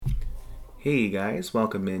Hey guys,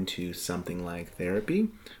 welcome into Something Like Therapy.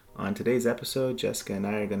 On today's episode, Jessica and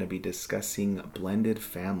I are going to be discussing blended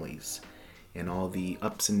families and all the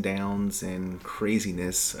ups and downs and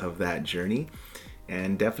craziness of that journey.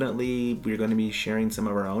 And definitely we're going to be sharing some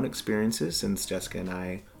of our own experiences since Jessica and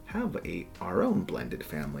I have our own blended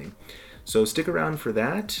family. So stick around for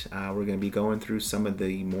that. We're going to be going through some of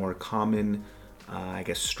the more common,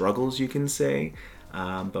 struggles you can say.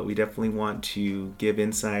 But we definitely want to give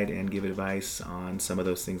insight and give advice on some of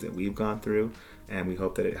those things that we've gone through. And we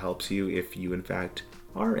hope that it helps you if you, in fact,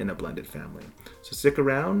 are in a blended family. So stick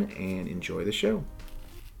around and enjoy the show.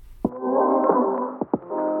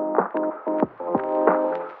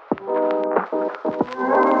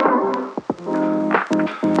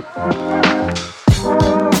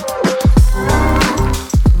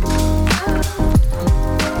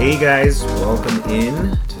 Hey guys, welcome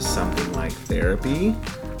in to Something Like Therapy.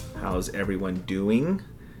 How's everyone doing?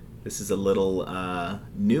 This is a little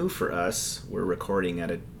new for us. We're recording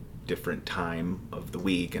at a different time of the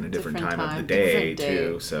week and a different time of the day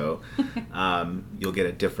too. So you'll get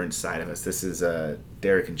a different side of us. This is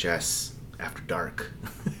Derick and Jess After Dark.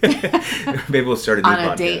 Maybe we'll start a new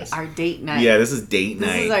podcast. Our date night. Yeah, this is date night.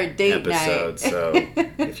 This is our date episode. night. So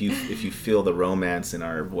if you feel the romance in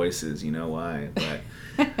our voices, you know why. But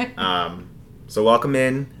so welcome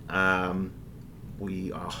in. We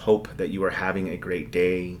hope that you are having a great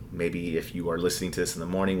day. Maybe if you are listening to this in the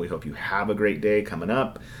morning, we hope you have a great day coming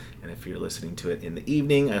up. And if you're listening to it in the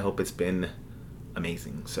evening, I hope it's been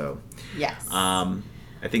amazing. So yes. I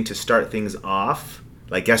think to start things off,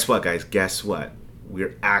 guess what, guys? Guess what? We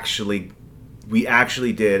actually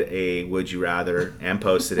did a Would You Rather and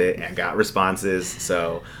posted it and got responses.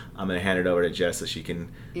 So I'm going to hand it over to Jess so she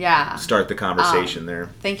can start the conversation there.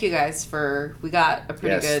 Thank you guys we got a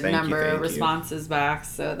pretty good number of responses back.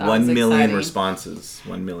 So that 1 million exciting. Responses.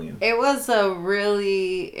 1 million. It was a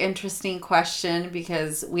really interesting question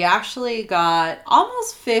because we actually got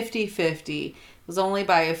almost 50-50. It was only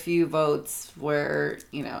by a few votes where,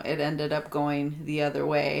 it ended up going the other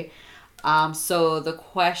way. So the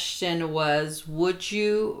question was, would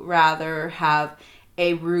you rather have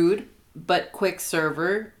a rude but quick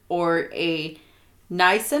server or a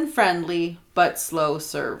nice and friendly but slow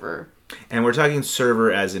server? And we're talking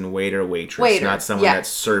server as in waitress, not someone that's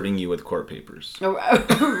serving you with court papers.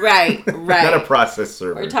 Right. Not a process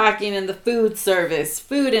server. We're talking in the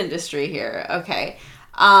food industry here. Okay.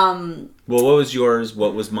 Well, what was yours?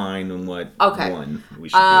 What was mine? And what one we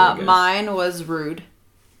should do, I guess. Mine was rude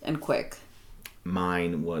and quick.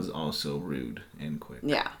 Mine was also rude and quick.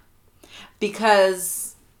 Yeah.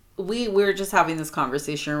 Because we were just having this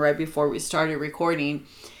conversation right before we started recording.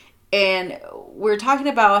 And we're talking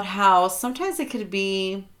about how sometimes it could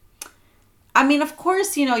be... of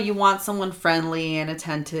course, you want someone friendly and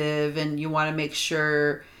attentive. And you want to make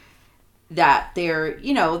sure that they're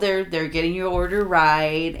getting your order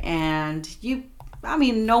right. And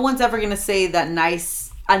no one's ever going to say that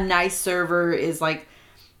a nice server is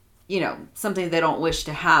something they don't wish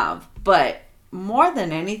to have. But more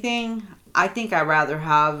than anything, I think I'd rather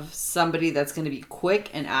have somebody that's going to be quick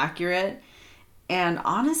and accurate. And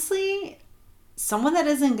honestly, someone that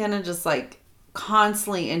isn't going to just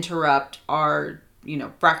constantly interrupt our,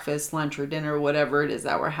 breakfast, lunch, or dinner, whatever it is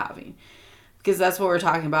that we're having. Because that's what we're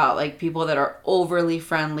talking about. People that are overly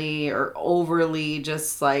friendly or overly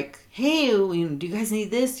just hey, do you guys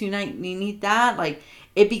need this? Do you need that?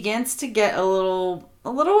 It begins to get a little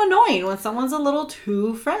annoying when someone's a little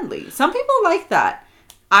too friendly. Some people like that.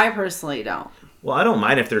 I personally don't. Well, I don't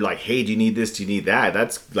mind if they're hey, do you need this? Do you need that?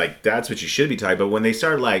 That's what you should be talking. But when they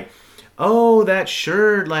start oh, that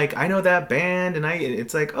shirt, I know that band, and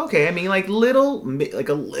it's okay. a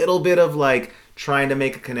little bit of trying to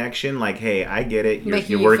make a connection. Hey, I get it.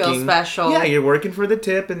 You're working. You feel special. Yeah, you're working for the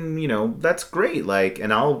tip, and that's great.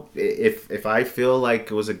 And I'll if I feel it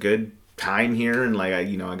was a good time here and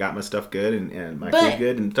I got my stuff good and my food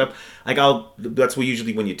good and stuff, that's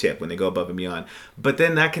usually when you tip, when they go above and beyond. But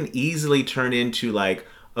then that can easily turn into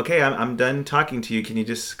okay, I'm done talking to you, can you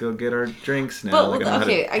just go get our drinks now? But,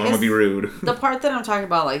 I don't want to be rude. The part that I'm talking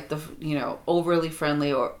about, the overly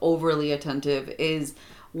friendly or overly attentive, is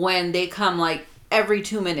when they come every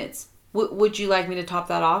 2 minutes. Would you like me to top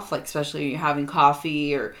that off? Especially when you're having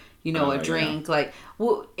coffee or a drink. Yeah.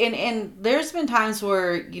 And there's been times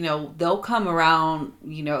where, they'll come around,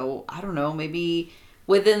 I don't know, maybe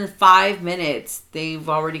within 5 minutes, they've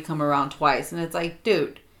already come around twice. And it's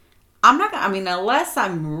dude, I'm not going to, unless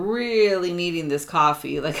I'm really needing this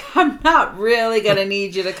coffee, I'm not really going to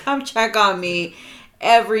need you to come check on me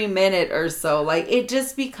every minute or so. It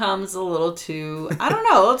just becomes a little too, I don't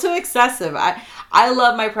know, a little too excessive. I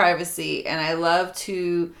love my privacy, and I love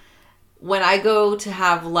to, when I go to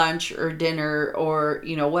have lunch or dinner or,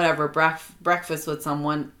 whatever, breakfast with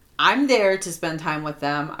someone, I'm there to spend time with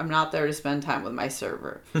them. I'm not there to spend time with my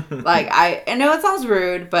server. I know it sounds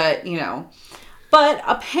rude, but, But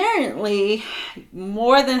apparently,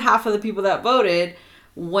 more than half of the people that voted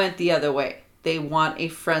went the other way. They want a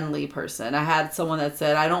friendly person. I had someone that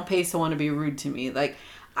said, I don't pay someone to be rude to me.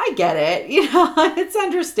 I get it. It's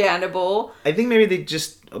understandable. I think maybe they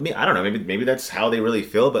just, I don't know, maybe that's how they really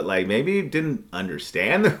feel, but maybe didn't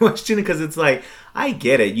understand the question, because it's I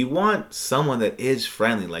get it. You want someone that is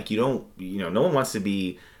friendly. You don't, no one wants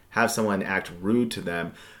to have someone act rude to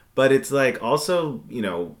them. But it's also,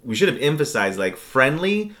 we should have emphasized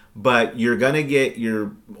friendly, but you're going to get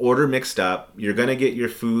your order mixed up. You're going to get your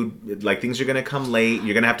food, things are going to come late.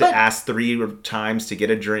 You're going to have to ask 3 times to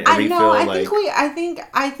get a drink, a refill. No, I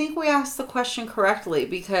think we asked the question correctly,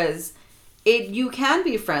 because you can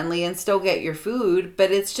be friendly and still get your food,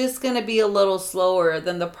 but it's just going to be a little slower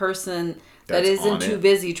than the person that isn't too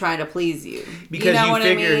busy trying to please you. Because you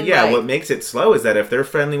figure, what makes it slow is that if they're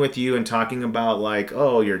friendly with you and talking about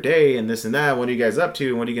your day and this and that, what are you guys up to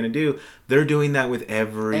and what are you going to do? They're doing that with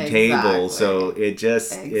every table. So it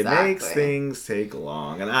makes things take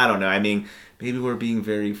long. And I don't know. I mean, maybe we're being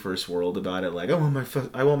very first world about it. I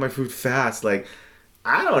want my food fast. I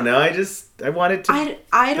don't know. I want it to.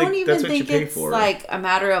 I don't even think it's a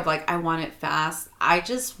matter of I want it fast. I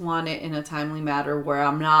just want it in a timely manner where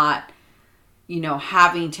I'm not,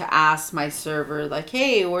 having to ask my server,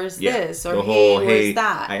 hey, where's this? Or, where's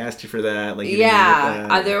that? I asked you for that.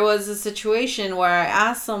 There was a situation where I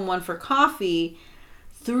asked someone for coffee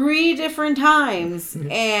 3 different times,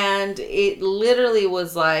 and it literally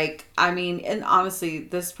was and honestly,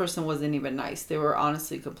 this person wasn't even nice. They were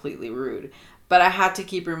honestly completely rude. But I had to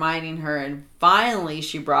keep reminding her, and finally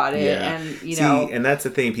she brought it, and, and that's the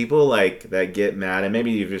thing. People, that get mad, and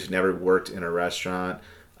maybe you've just never worked in a restaurant,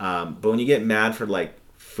 but when you get mad for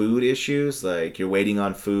food issues, you're waiting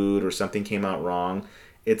on food or something came out wrong,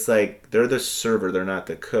 it's they're the server, they're not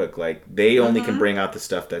the cook. They only can bring out the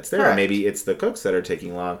stuff that's there. Correct. Maybe it's the cooks that are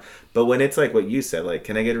taking long. But when it's what you said,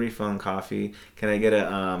 can I get a refill on coffee? Can I get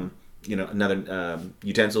a another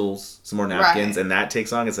utensils, some more napkins, and that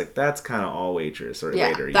takes long. It's that's kind of all waitress or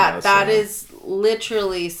waiter. That is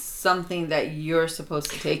literally something that you're supposed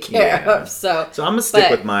to take care of. So I'm gonna stick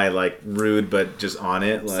with my rude, but just on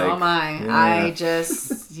it. So am I. Yeah. I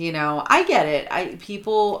just I get it.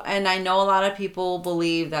 I know a lot of people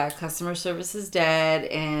believe that customer service is dead,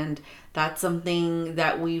 and that's something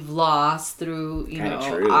that we've lost through,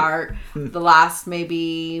 the last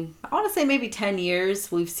maybe 10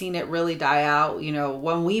 years. We've seen it really die out.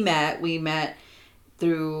 When we met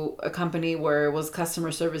through a company where it was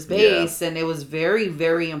customer service based, and it was very,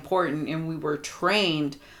 very important, and we were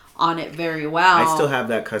trained on it very well. I still have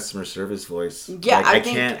that customer service voice. Yeah, I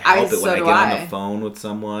can't help it when I get on the phone with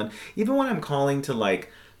someone. Even when I'm calling to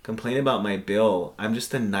complain about my bill, I'm just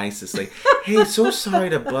the nicest. Hey, so sorry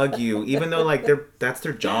to bug you. Even though that's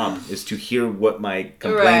their job, is to hear what my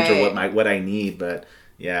complaint or what I need. But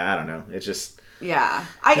yeah, I don't know. It's just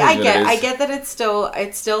I get that it's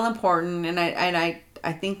still important, and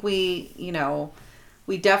I think we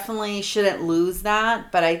definitely shouldn't lose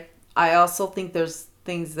that. But I also think there's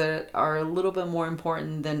things that are a little bit more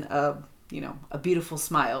important than a beautiful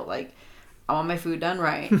smile. I want my food done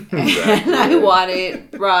right. And I want it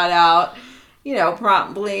brought out,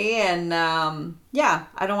 promptly. And,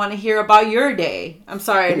 I don't want to hear about your day. I'm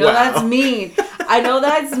sorry. I know that's mean.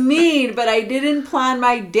 But I didn't plan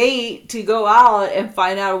my date to go out and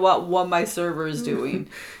find out what my server is doing.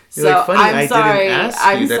 So funny, I'm sorry. I'm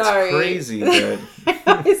sorry. That's crazy. But...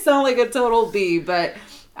 I sound like a total B, but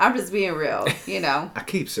I'm just being real, I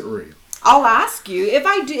keeps it real. I'll ask you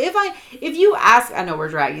if you ask, I know we're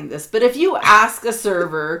dragging this, but if you ask a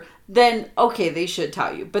server, then okay, they should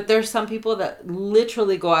tell you. But there's some people that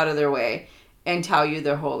literally go out of their way and tell you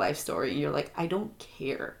their whole life story, and you're like, I don't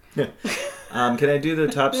care. Yeah. Can I do the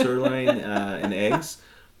top sirloin and eggs?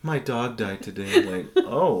 My dog died today.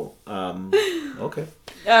 Okay.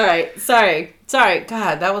 All right. Sorry.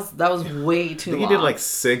 God, that was way too long. You did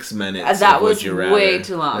 6 minutes. That was way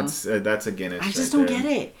too long. That's a Guinness. I just don't get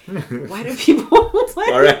it. Why do people want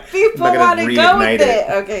to go with it?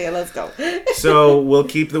 Okay, let's go. So we'll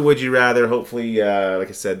keep the would you rather. Hopefully, like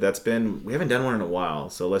I said, we haven't done one in a while.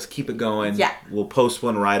 So let's keep it going. Yeah. We'll post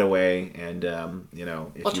one right away, and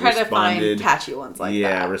if we'll try to find catchy ones like that.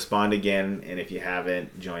 Yeah, respond again, and if you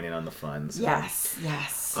haven't, join in on the fun. So.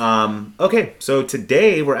 Yes. Okay, so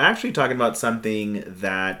today we're actually talking about something something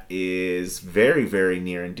that is very, very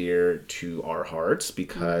near and dear to our hearts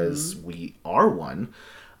because we are one.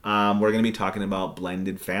 We're going to be talking about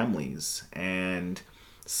blended families and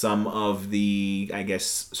some of the, I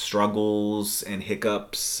guess, struggles and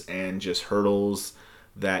hiccups and just hurdles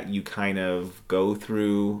that you kind of go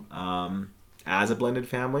through as a blended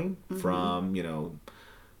family from,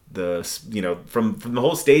 from the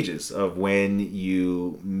whole stages of when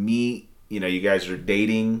you meet, you guys are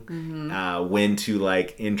dating, when to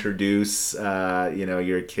like introduce,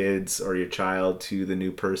 your kids or your child to the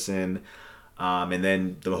new person. And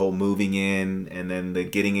then the whole moving in, and then the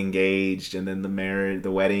getting engaged, and then the marriage,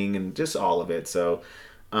 the wedding, and just all of it. So,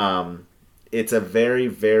 it's a very,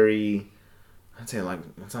 very, I'd say like,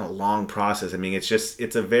 it's not a long process. I mean, it's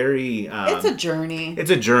a very, it's a journey.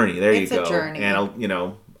 It's a journey. There you go. It's a journey.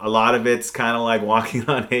 And, a lot of it's kind of like walking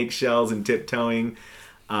on eggshells and tiptoeing,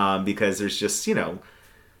 because there's just,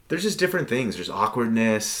 there's just different things. There's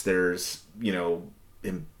awkwardness. There's,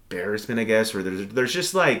 embarrassment, I guess, or there's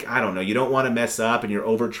just like, I don't know, you don't want to mess up and you're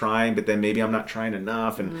over trying, but then maybe I'm not trying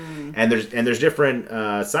enough, and there's different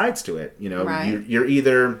sides to it. Right. You're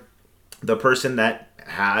either the person that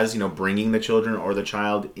has, bringing the children or the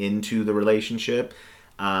child into the relationship,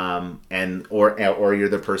 or you're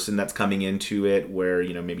the person that's coming into it where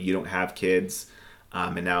maybe you don't have kids,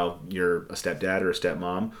 and now you're a stepdad or a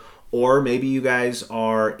stepmom. Or maybe you guys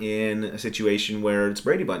are in a situation where it's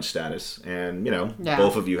Brady Bunch status and,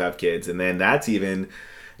 both of you have kids. And then that's even,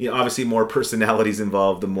 obviously more personalities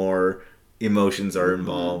involved, the more emotions are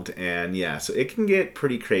involved. And so it can get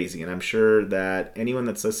pretty crazy. And I'm sure that anyone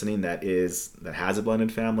that's listening that has a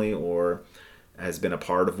blended family or has been a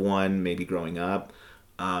part of one, maybe growing up,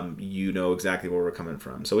 you know exactly where we're coming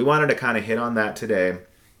from. So we wanted to kind of hit on that today.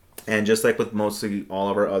 And just like with mostly all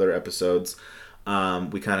of our other episodes,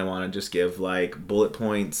 we kind of want to just give like bullet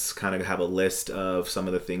points, kind of have a list of some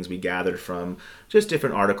of the things we gathered from just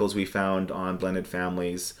different articles we found on blended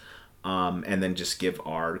families, and then just give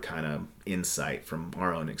our kind of insight from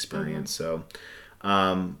our own experience. So,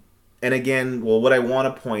 and again, well, what I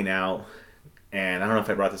want to point out, and I don't know if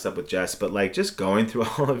I brought this up with Jess, but like just going through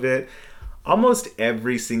all of it, almost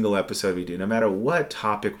every single episode we do, no matter what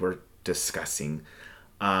topic we're discussing,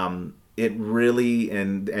 it really,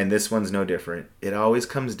 and this one's no different, it always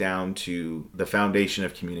comes down to the foundation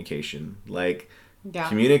of communication. Like,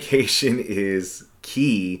 communication is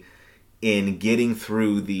key in getting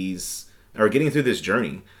through this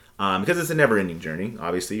journey. Because it's a never-ending journey.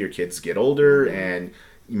 Obviously, your kids get older, and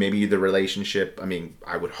maybe the relationship, I mean,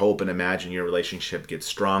 I would hope and imagine your relationship gets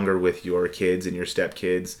stronger with your kids and your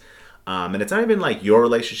stepkids. And it's not even like your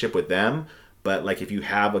relationship with them, but like if you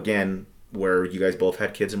have, again, where you guys both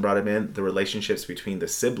had kids and brought them in, the relationships between the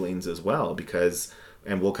siblings as well, because,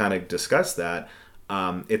 and we'll kind of discuss that,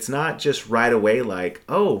 it's not just right away like,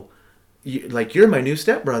 oh, you're my new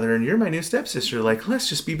stepbrother and you're my new stepsister, like, let's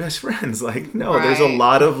just be best friends. Like, no, There's a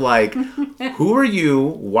lot of like, who are you?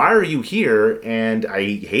 Why are you here? And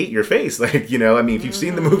I hate your face. Like, I mean, if you've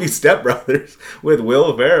seen the movie Step Brothers with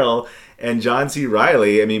Will Ferrell and John C.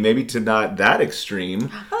 Reilly, I mean, maybe to not that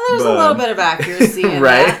extreme. Well, there's a little bit of accuracy in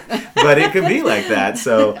right? that. But it can be like that.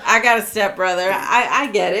 So I got a stepbrother.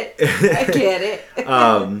 I get it. I get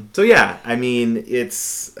it. So yeah, I mean,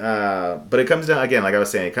 it's, but it comes down, again, like I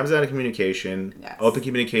was saying, it comes down to communication, open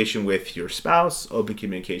communication with your spouse, open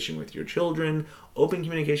communication with your children, open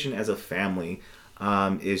communication as a family,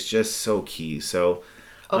 is just so key. So,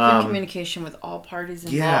 open communication with all parties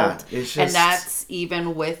involved. Yeah, it's just, and that's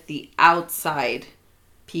even with the outside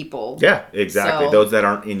people. Yeah, exactly. So, those that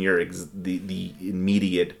aren't in your the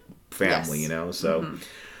immediate family, So,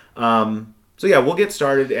 so yeah, we'll get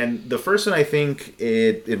started. And the first one, I think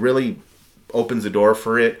it really opens the door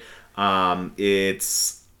for it.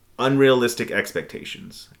 It's unrealistic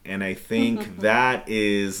expectations, and I think that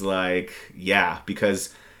is like,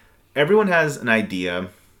 because everyone has an idea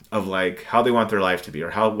of like how they want their life to be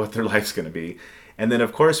or what their life's going to be. And then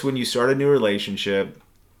of course, when you start a new relationship,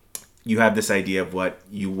 you have this idea of what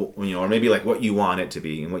or maybe like what you want it to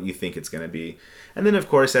be and what you think it's going to be. And then of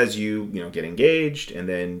course, as you get engaged and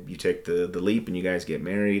then you take the leap and you guys get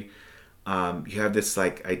married, you have this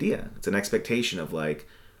like idea. It's an expectation of like,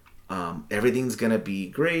 everything's going to be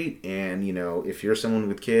great. And, if you're someone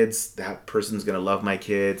with kids, that person's going to love my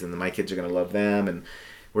kids and my kids are going to love them. And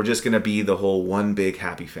we're just going to be the whole one big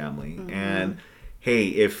happy family. And hey,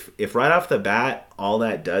 if right off the bat, all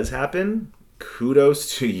that does happen,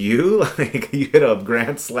 kudos to you. Like, you hit a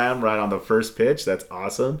grand slam right on the first pitch. That's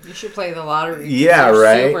awesome. You should play the lottery. Yeah, you're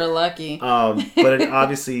right. Super lucky. But it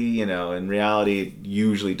obviously, in reality, it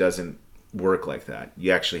usually doesn't work like that.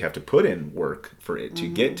 You actually have to put in work for it to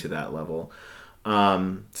get to that level.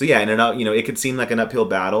 So yeah, and it could seem like an uphill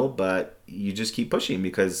battle, but you just keep pushing,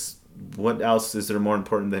 because what else is there more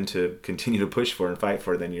important than to continue to push for and fight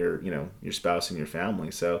for than your spouse and your family?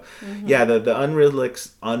 So yeah, the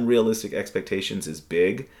unrealistic expectations is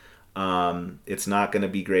big. It's not going to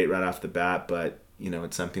be great right off the bat, but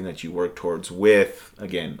it's something that you work towards with,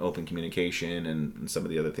 again, open communication and some of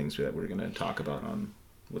the other things that we're going to talk about on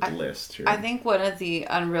with the list here. I think one of the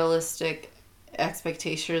unrealistic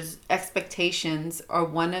expectations or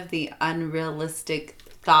one of the unrealistic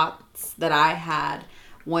thoughts that I had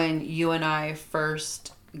when you and I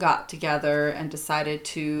first got together and decided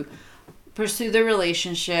to pursue the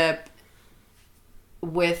relationship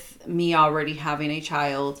with me already having a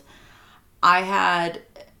child, I had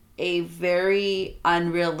a very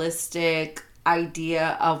unrealistic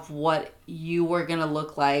idea of what you were going to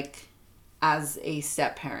look like as a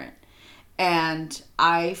step parent. And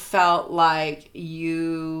I felt like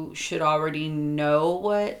you should already know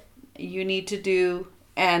what you need to do.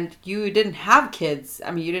 And you didn't have kids.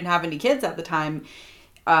 I mean, you didn't have any kids at the time.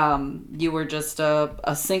 You were just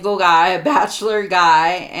a single guy, a bachelor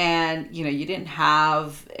guy, and you didn't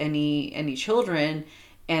have any children.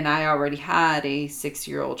 And I already had a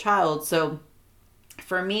 6-year-old child. So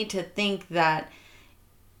for me to think that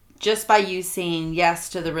just by you saying yes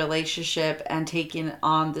to the relationship and taking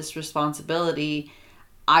on this responsibility,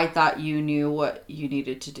 I thought you knew what you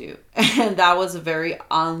needed to do. And that was a very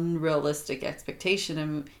unrealistic expectation,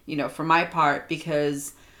 and for my part,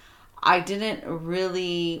 because I didn't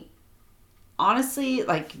really, honestly,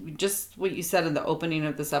 like just what you said in the opening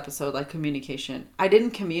of this episode, like communication. I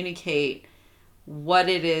didn't communicate what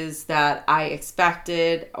it is that I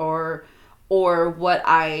expected or what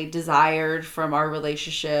I desired from our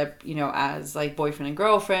relationship, as like boyfriend and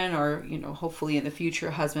girlfriend, or, hopefully in the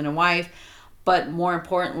future, husband and wife. But more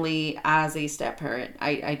importantly, as a step parent,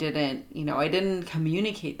 I didn't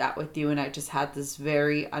communicate that with you. And I just had this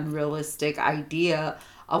very unrealistic idea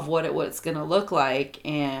of what it was going to look like.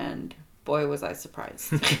 And boy, was I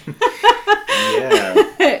surprised.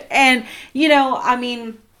 Yeah. And, I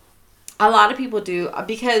mean, a lot of people do,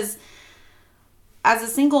 because as a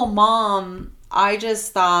single mom, I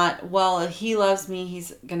just thought, well, if he loves me,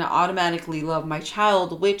 he's going to automatically love my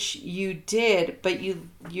child, which you did, but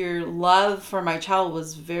your love for my child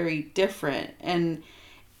was very different. And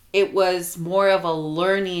it was more of a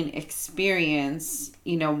learning experience,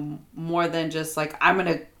 more than just like, I'm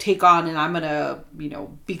going to take on and I'm going to,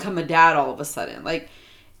 become a dad all of a sudden. Like,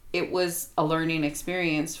 it was a learning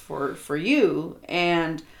experience for you.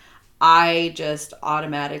 And I just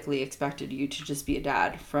automatically expected you to just be a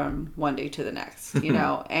dad from one day to the next,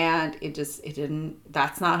 and it didn't,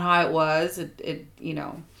 that's not how it was. I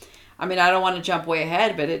mean, I don't want to jump way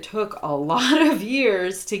ahead, but it took a lot of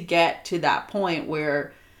years to get to that point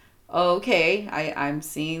where, okay, I'm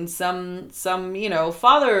seeing some,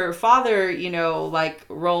 father, like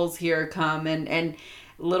roles here come, and a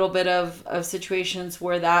little bit of situations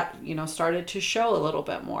where that, started to show a little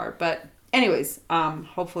bit more. But anyways,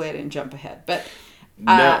 hopefully I didn't jump ahead, but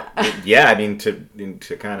no, yeah, I mean,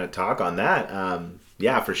 to kind of talk on that,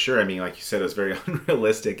 yeah, for sure. I mean, like you said, it was very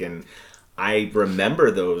unrealistic, and I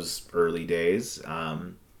remember those early days,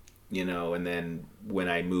 and then when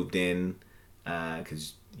I moved in,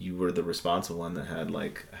 because you were the responsible one that had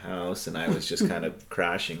like a house, and I was just kind of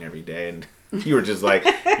crashing every day, and you were just like,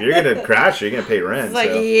 you're going to crash, you're going to pay rent. It's like,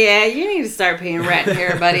 so. Yeah, you need to start paying rent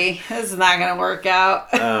here, buddy. This is not going to work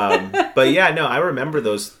out. But yeah, no, I remember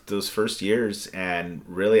those first years, and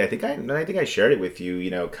really, I think I shared it with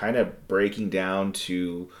you, kind of breaking down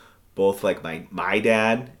to both like my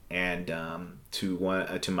dad and to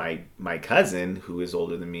my cousin, who is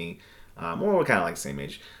older than me, or we're kind of like the same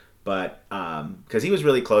age, but because he was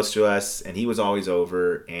really close to us, and he was always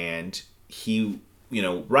over, and he,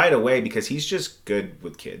 right away, because he's just good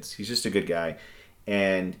with kids. He's just a good guy.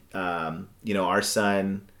 And, our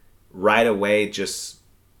son right away just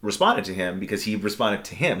responded to him because he responded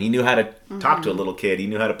to him. He knew how to talk to a little kid. He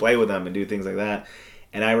knew how to play with them and do things like that.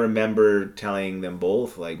 And I remember telling them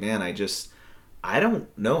both, like, man, I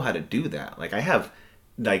don't know how to do that. Like,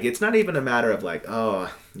 it's not even a matter of like,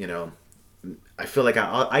 oh, I feel like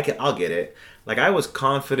I'll get it. Like, I was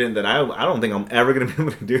confident that I don't think I'm ever going to be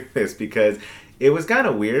able to do this, because it was kind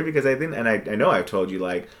of weird, because I know I've told you,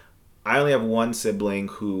 like, I only have one sibling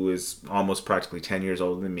who is almost practically 10 years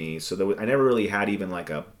older than me. So I never really had even like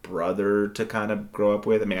a brother to kind of grow up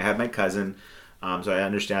with. I mean, I had my cousin, so I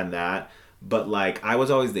understand that. But like, I was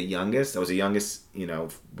always the youngest. I was the youngest,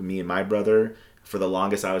 me and my brother. For the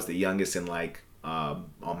longest, I was the youngest in like on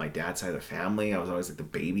my dad's side of the family. I was always like the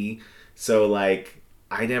baby. So like,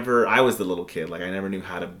 I was the little kid. Like, I never knew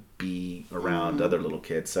how to be around other little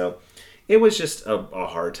kids. So it was just a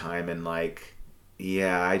hard time. And like,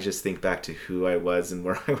 yeah, I just think back to who I was and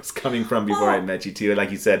where I was coming from before I met you too. And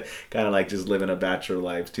like you said, kind of like just living a bachelor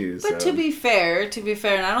life too. But to be fair,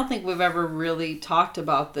 and I don't think we've ever really talked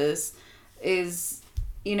about this, is,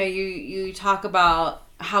 you talk about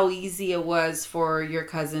how easy it was for your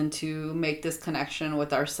cousin to make this connection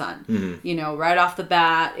with our son. Mm-hmm. Right off the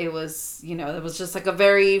bat, it was just like a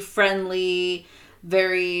very friendly,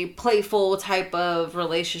 very playful type of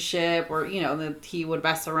relationship where, that he would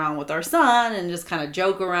mess around with our son and just kind of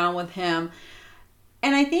joke around with him.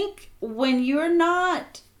 And I think when you're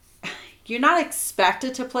not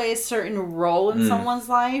expected to play a certain role in someone's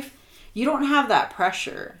life, you don't have that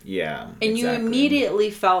pressure. Yeah. And you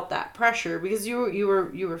immediately felt that pressure because you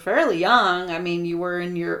were fairly young. I mean, you were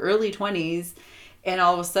in your early 20s, and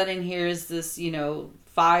all of a sudden here's this,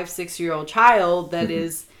 5-6-year-old child that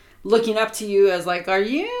is looking up to you as like, are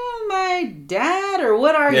you my dad or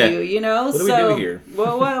what are you? What do we do here?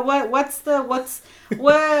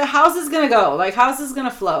 How's this gonna go? Like, how's this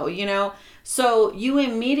gonna flow? So you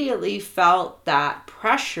immediately felt that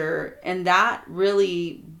pressure, and that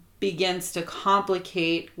really begins to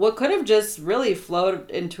complicate what could have just really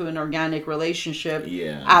flowed into an organic relationship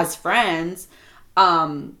as friends.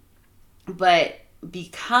 But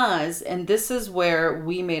because, and this is where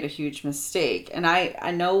we made a huge mistake, and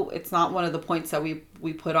I know it's not one of the points that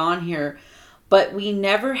we put on here, but we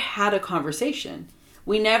never had a conversation.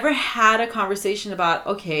 We never had a conversation about,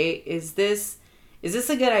 okay, is this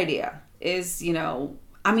a good idea? You know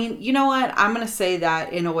what? I'm going to say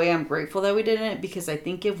that in a way I'm grateful that we didn't, because I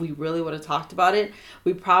think if we really would have talked about it,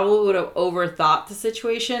 we probably would have overthought the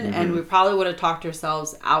situation, and we probably would have talked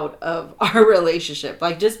ourselves out of our relationship.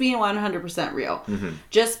 Like, just being 100% real.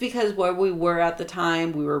 Just because where we were at the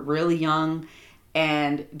time, we were really young,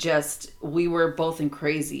 and just, we were both in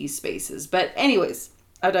crazy spaces. But anyways,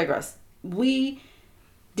 I digress. We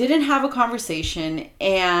didn't have a conversation,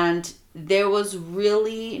 and there was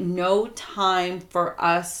really no time for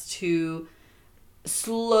us to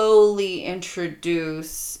slowly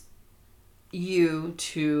introduce you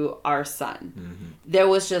to our son. There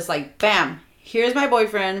was just like, bam, here's my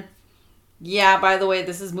boyfriend. Yeah, by the way,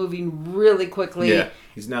 this is moving really quickly. Yeah,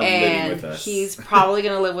 he's now living with us. He's probably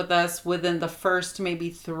going to live with us within the first maybe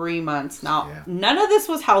 3 months. Now, none of this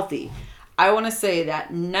was healthy. I want to say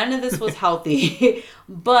that none of this was healthy,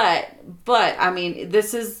 but I mean,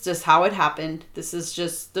 this is just how it happened. This is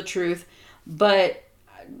just the truth. But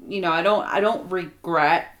I don't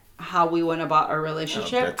regret how we went about our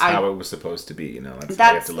relationship. That's how it was supposed to be. That's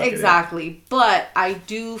how you have to look exactly. at it. But I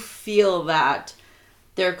do feel that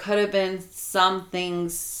there could have been some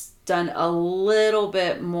things done a little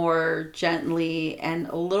bit more gently and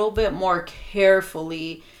a little bit more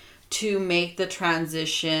carefully to make the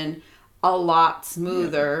transition a lot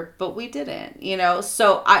smoother, but we didn't,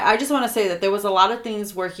 So I just want to say that there was a lot of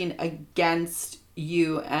things working against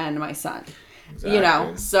you and my son,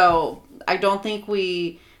 Exactly. So I don't think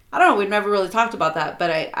we've never really talked about that,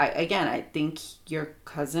 but I think your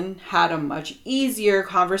cousin had a much easier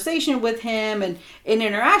conversation with him and an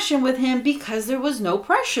interaction with him because there was no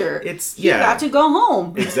pressure. You got to go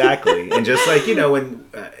home. Exactly. And just like, when,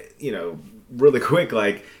 really quick,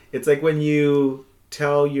 like, it's like when you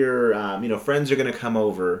tell your, friends are going to come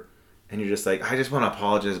over and you're just like, I just want to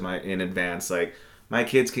apologize in advance. Like, my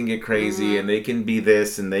kids can get crazy and they can be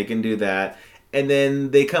this and they can do that. And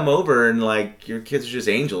then they come over and like, your kids are just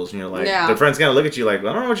angels. And you're like, their friends kind of look at you like, I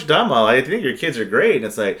don't know what you're talking about. I think your kids are great. And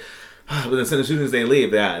it's like, but then as soon as they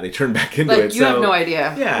leave, they turn back into it. You have no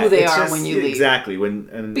idea who they are when you leave. Exactly.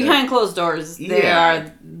 Behind closed doors, they are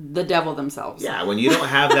the devil themselves. Yeah, when you don't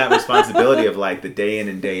have that responsibility of like the day in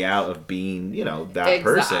and day out of being, that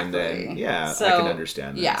person, then I can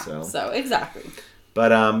understand that. Yeah, so exactly.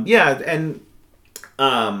 But well,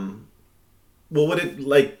 would it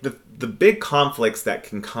like the big conflicts that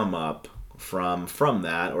can come up from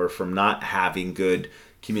that, or from not having good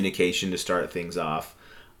communication to start things off,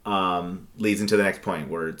 leads into the next point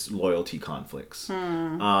where it's loyalty conflicts.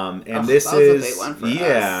 And this is a big one for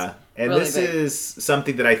us. And really this is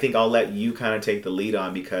something that I think I'll let you kind of take the lead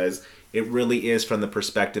on, because it really is from the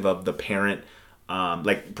perspective of the parent,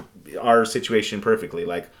 like our situation perfectly.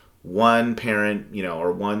 Like, one parent,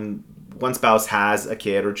 or one spouse has a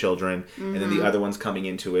kid or children, and then the other one's coming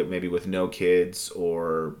into it maybe with no kids,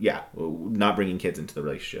 or not bringing kids into the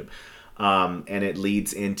relationship. And it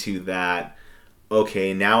leads into that,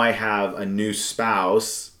 okay, now I have a new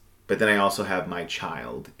spouse, but then I also have my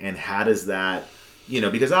child. And how does that,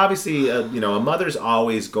 because obviously, a mother's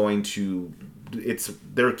always going to it's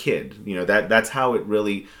their kid. That's how it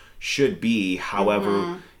really should be.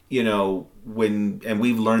 However, and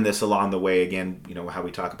we've learned this along the way. Again, how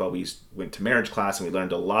we talk about, we went to marriage class and we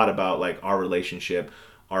learned a lot about like our relationship,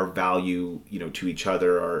 our value, to each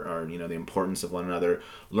other, our the importance of one another,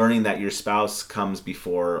 learning that your spouse comes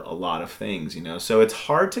before a lot of things, so it's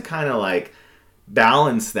hard to kind of like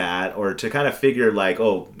balance that, or to kind of figure like,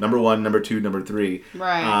 oh, number one, number two, number three,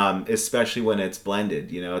 right? Especially when it's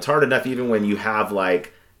blended. It's hard enough even when you have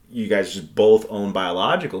like, you guys just both own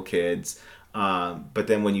biological kids, but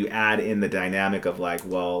then when you add in the dynamic of like,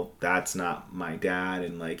 well, that's not my dad,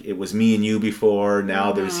 and like it was me and you before,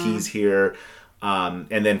 now he's here,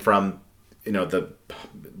 and then from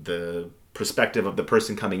the perspective of the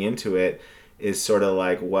person coming into it is sort of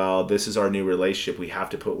like, well, this is our new relationship, we have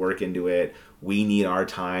to put work into it, we need our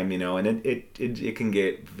time, and it can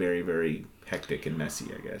get very, very hectic and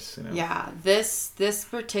messy, I guess. Yeah, this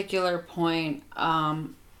particular point,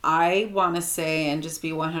 I want to say, and just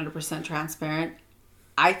be 100% transparent,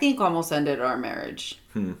 I think almost ended our marriage.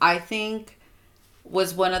 I think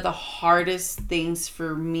was one of the hardest things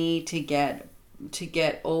for me to get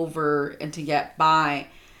over and to get by,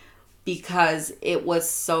 because it was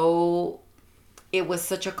such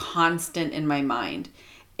a constant in my mind.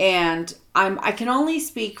 And I can only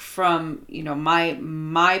speak from,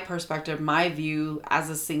 my perspective, my view as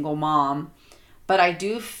a single mom, but I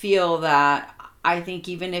do feel that I think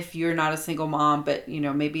even if you're not a single mom, but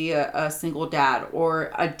maybe a single dad,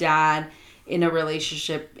 or a dad in a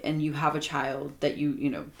relationship and you have a child that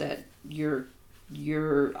that you're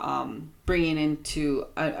bringing into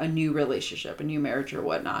a new relationship, a new marriage or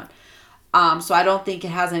whatnot. So I don't think it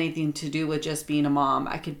has anything to do with just being a mom.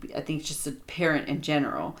 I think it's just a parent in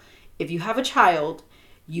general. If you have a child,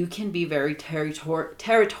 you can be very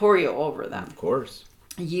territorial over them. Of course.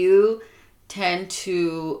 You tend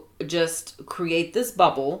to just create this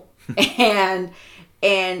bubble and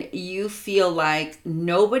you feel like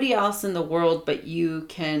nobody else in the world but you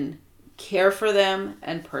can care for them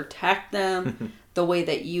and protect them the way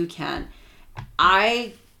that you can.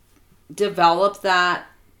 I developed that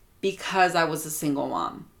because I was a single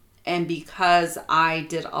mom, and because I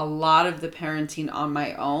did a lot of the parenting on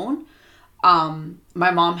my own.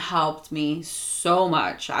 My mom helped me so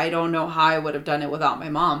much. I don't know how I would have done it without my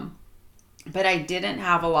mom, but I didn't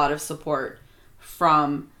have a lot of support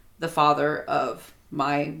from the father of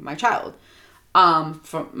my child.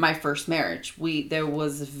 From my first marriage, there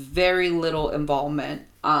was very little involvement,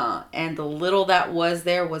 and the little that was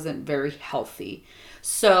there wasn't very healthy.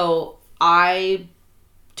 So I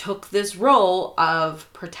took this role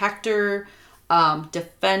of protector,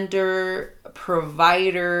 defender,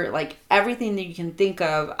 provider, like everything that you can think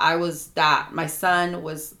of. I was that. My son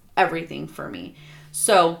was everything for me.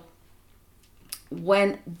 So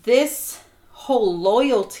when this whole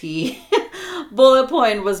loyalty bullet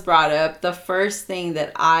point was brought up, the first thing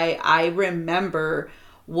that I remember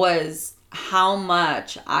was how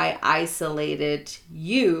much I isolated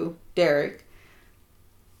you, Derick,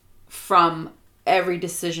 from every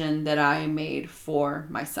decision that I made for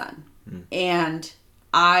my son. And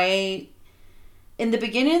in the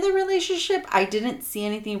beginning of the relationship, I didn't see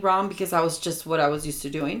anything wrong because I was just what I was used to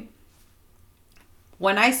doing.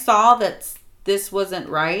 When I saw that this wasn't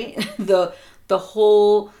right, the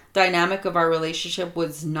whole dynamic of our relationship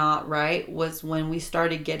was not right, was when we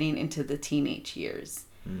started getting into the teenage years.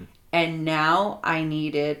 And now I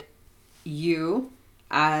needed you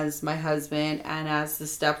as my husband and as the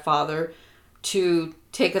stepfather to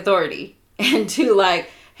take authority and to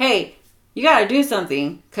like, hey, you got to do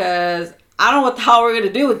something, because I don't know what the hell we're going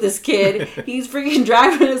to do with this kid. He's freaking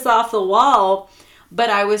driving us off the wall.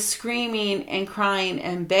 But I was screaming and crying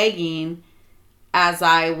and begging as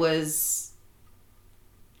I was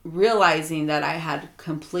realizing that I had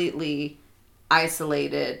completely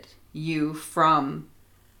isolated you from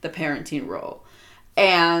the parenting role.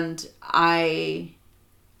 And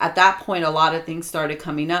at that point, a lot of things started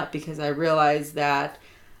coming up, because I realized that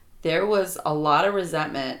there was a lot of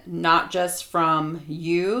resentment, not just from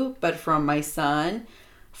you, but from my son,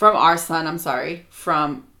 from our son,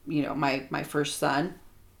 from, my first son,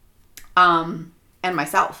 and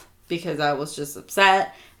myself, because I was just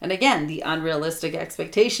upset. And again, the unrealistic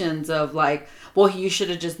expectations of like, well, you should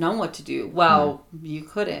have just known what to do. Well, you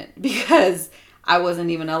couldn't, because I wasn't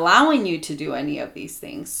even allowing you to do any of these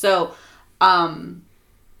things. So,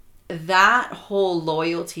 that whole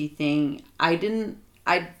loyalty thing, I didn't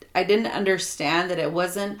understand that it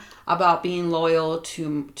wasn't about being loyal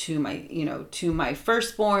to my, to my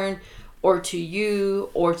firstborn, or to you,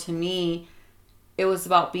 or to me. it was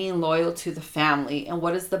about being loyal to the family and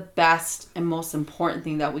what is the best and most important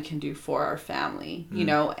thing that we can do for our family, you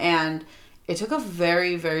know? And it took a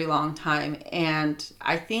very, very long time. And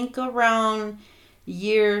I think around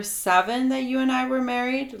year 7 that you and I were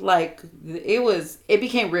married, like it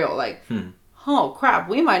became real. Like, oh crap,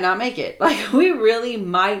 we might not make it. Like, we really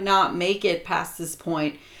might not make it past this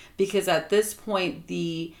point, because at this point,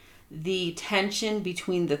 the tension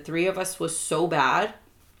between the three of us was so bad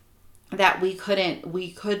that we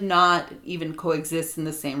could not even coexist in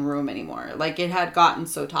the same room anymore. Like, it had gotten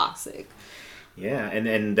so toxic. Yeah,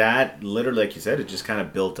 and that literally, like you said, it just kind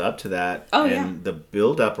of built up to that. Oh, and yeah. the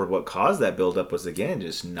build up, or what caused that build up, was again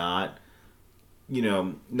just not,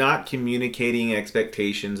 not communicating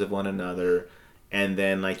expectations of one another. And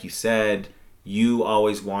then, like you said, you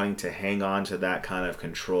always wanting to hang on to that kind of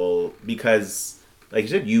control because, like you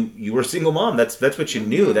said, you were a single mom. That's what you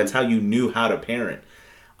knew. That's how you knew how to parent.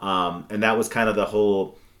 And that was kind of the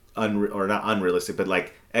whole, or not unrealistic, but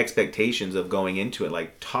like expectations of going into it,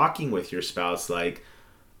 like talking with your spouse, like,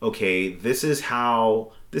 okay, this is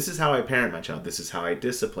how I parent my child. This is how I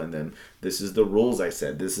discipline them. This is the rules I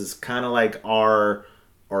set. This is kind of like our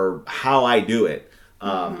how I do it.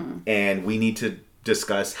 And we need to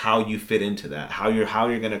discuss how you fit into that, how you're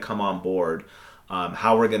going to come on board,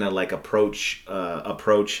 how we're going to like approach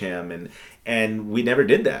him. And we never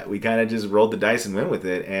did that. We kind of just rolled the dice and went with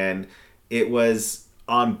it. And it was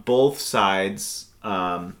on both sides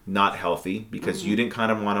not healthy, because you didn't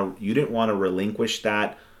want to relinquish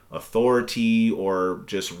that authority or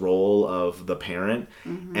just role of the parent.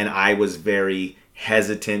 And I was very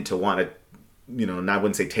hesitant to want to, and I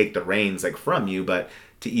wouldn't say take the reins like from you, but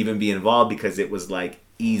to even be involved, because it was like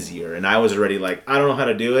easier. And I was already like, I don't know how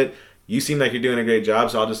to do it. You seem like you're doing a great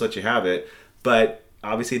job, so I'll just let you have it. But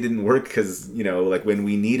obviously it didn't work, because, like when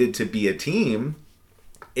we needed to be a team,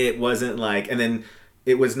 it wasn't like, and then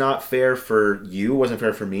it was not fair for you, it wasn't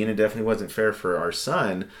fair for me, and it definitely wasn't fair for our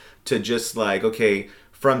son to just like, okay,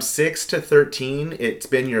 from 6 to 13, it's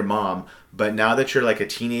been your mom, but now that you're like a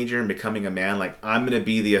teenager and becoming a man, like, I'm going to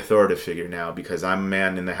be the authoritative figure now because I'm a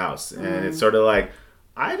man in the house. And it's sort of like,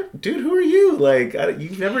 dude, who are you? Like,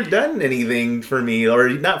 you've never done anything for me, or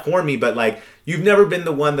not for me, but like, you've never been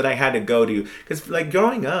the one that I had to go to. Because like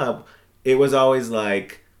growing up, it was always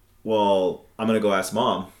like, well, I'm going to go ask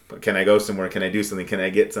mom. Can I go somewhere? Can I do something? Can I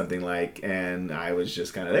get something? Like, and I was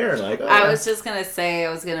just kind of there, like, oh, I was just gonna say,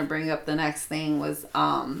 I was gonna bring up the next thing was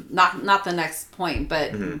not the next point,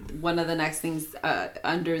 but one of the next things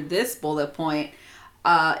under this bullet point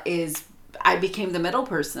is I became the middle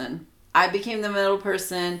person. That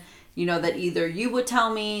either you would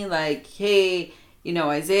tell me like, hey,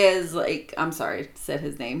 Isaiah's like, I'm sorry, said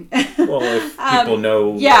his name. Well, if people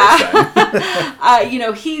know.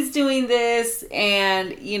 Yeah. He's doing this,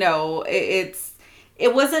 and,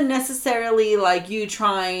 it wasn't necessarily like you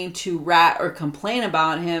trying to rat or complain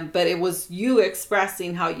about him, but it was you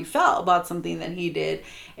expressing how you felt about something that he did.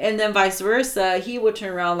 And then vice versa, he would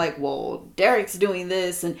turn around like, well, Derick's doing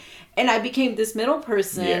this. And I became this middle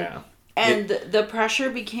person. Yeah. And the pressure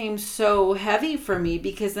became so heavy for me,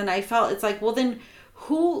 because then I felt it's like, well, then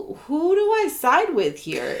who do I side with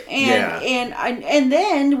here? And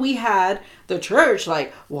then we had the church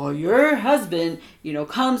like, well, your husband,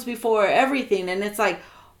 comes before everything. And it's like,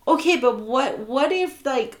 okay, but what if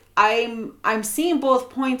like I'm seeing both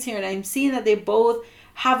points here, and I'm seeing that they both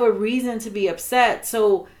have a reason to be upset.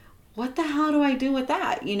 So what the hell do I do with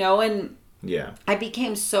that? And yeah, I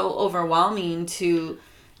became so overwhelming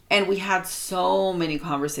and we had so many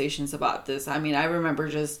conversations about this. I mean, I remember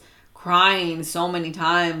just crying so many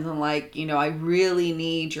times and like, I really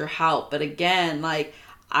need your help. But again, like,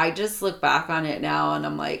 I just look back on it now and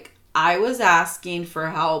I'm like, I was asking for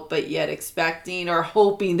help, but yet expecting or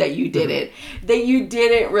hoping that you did it, that you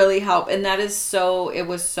didn't really help. And it was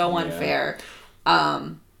so unfair.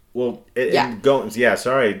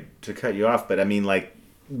 Sorry to cut you off, but I mean, like,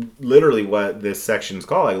 literally what this section's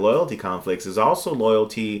called, like loyalty conflicts, is also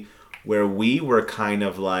loyalty where we were kind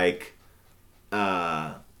of like,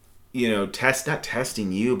 not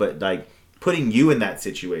testing you, but like putting you in that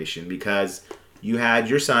situation, because you had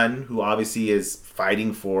your son who obviously is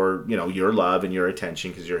fighting for, your love and your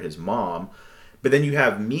attention because you're his mom. But then you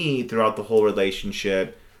have me throughout the whole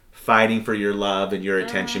relationship fighting for your love and your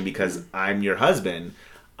attention because I'm your husband.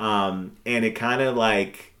 And it kind of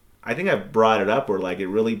like, I think I've brought it up where like it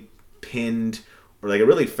really pinned, or like it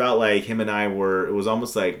really felt like him and I were, it was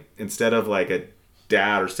almost like instead of like a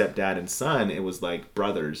dad or stepdad and son, it was like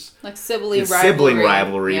brothers. Like sibling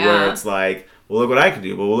rivalry. Yeah. Where it's like, well, look what I can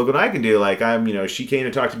do. Well, look what I can do. Like she came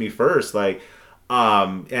to talk to me first. Like,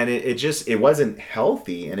 and it wasn't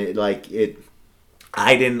healthy. And it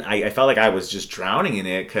I felt like I was just drowning in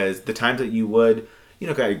it, because the times that you would,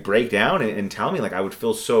 kind of break down and tell me, like, I would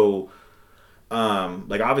feel so,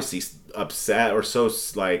 like, obviously upset, or so,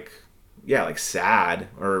 like, yeah, like, sad,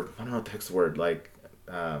 or I don't know what the heck's the word, like,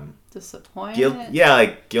 disappointed.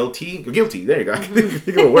 Like guilty. There you go. I can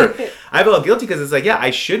think of a word. I felt guilty because it's like, yeah,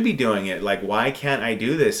 I should be doing it. Like, why can't I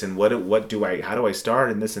do this? And what do I? How do I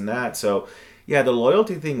start? And this and that. So, yeah, the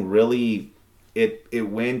loyalty thing really, it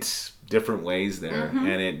went different ways there,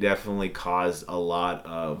 and it definitely caused a lot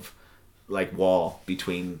of, like, wall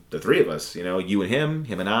between the three of us. You and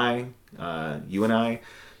him and I, you and I.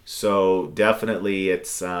 So definitely,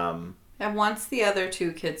 it's. And once the other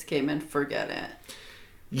two kids came in, forget it.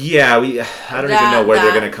 Yeah, I don't even know where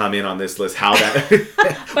they're going to come in on this list. How that?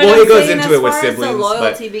 Well, it goes into it with siblings. As the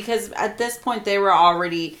loyalty, because at this point they were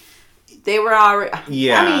already.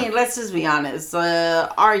 Yeah. I mean, let's just be honest.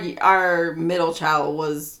 Our middle child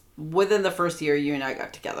was within the first year you and I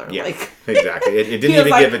got together. Yeah, like, exactly. It didn't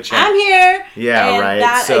even give a chance. I'm here. Yeah, and right.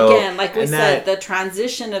 That again, like we said, the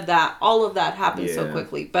transition of that, all of that happened so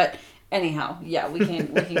quickly, but. Anyhow, yeah, we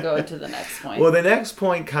can go into the next point. Well, the next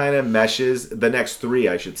point kind of meshes. The next three,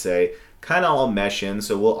 I should say, kind of all mesh in.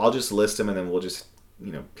 So I'll just list them, and then we'll just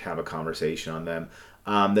have a conversation on them.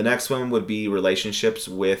 The next one would be relationships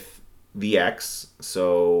with the ex.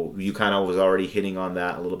 So you kind of was already hitting on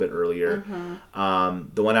that a little bit earlier.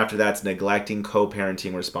 The one after that's neglecting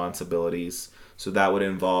co-parenting responsibilities. So that would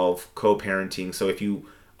involve co-parenting. So if you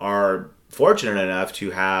are fortunate enough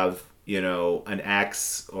to have an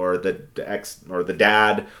ex, or the ex, or the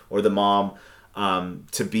dad, or the mom,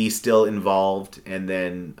 to be still involved, and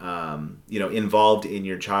then involved in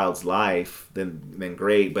your child's life, then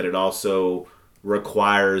great. But it also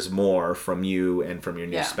requires more from you and from your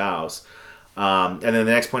new spouse. And then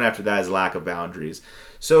the next point after that is lack of boundaries.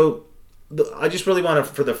 So I just really want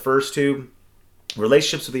to, for the first two,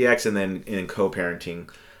 relationships with the ex, and then in co-parenting.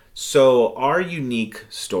 So our unique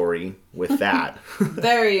story with that.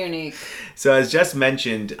 Very unique. So as Jess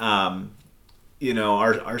mentioned, our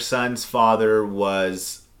son's father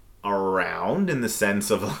was around, in the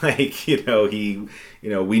sense of, like,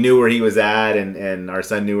 we knew where he was at, and our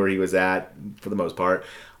son knew where he was at for the most part.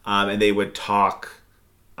 And they would talk,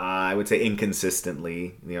 I would say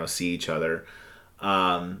inconsistently, see each other.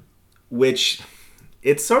 Which,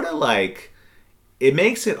 it's sort of like, it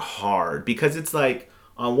makes it hard, because it's like,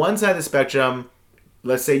 on one side of the spectrum,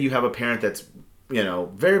 let's say you have a parent that's,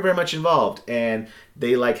 very, very much involved, and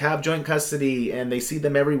they, like, have joint custody, and they see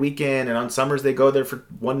them every weekend, and on summers they go there for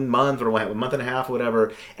 1 month or a month and a half or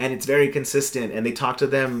whatever, and it's very consistent, and they talk to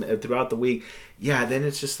them throughout the week. Yeah, then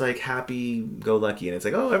it's just like happy-go-lucky, and it's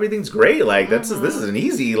like, oh, everything's great. Like, this is an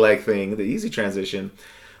easy, like, thing, the easy transition.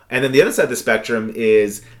 And then the other side of the spectrum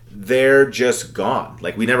is they're just gone.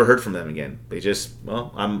 Like, we never heard from them again. They just,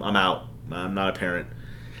 well, I'm out. I'm not a parent.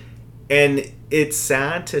 And it's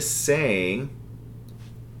sad to say,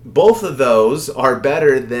 both of those are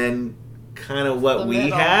better than kind of what we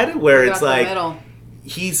had, where it's like,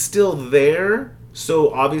 he's still there.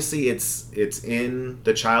 So obviously it's in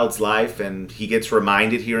the child's life, and he gets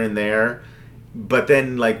reminded here and there. But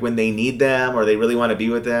then, like, when they need them, or they really want to be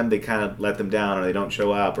with them, they kind of let them down, or they don't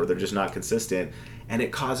show up, or they're just not consistent. And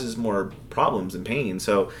it causes more problems and pain.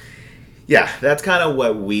 So, yeah, that's kind of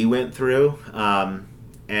what we went through.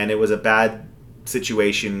 And it was a bad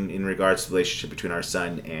situation in regards to the relationship between our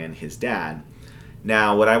son and his dad.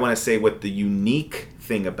 Now, what I want to say, what the unique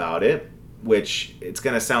thing about it, which it's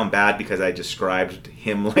going to sound bad because I described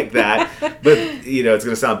him like that, but, it's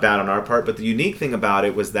going to sound bad on our part. But the unique thing about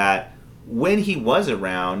it was that when he was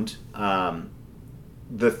around,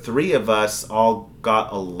 the three of us all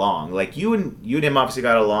got along. Like, you and him obviously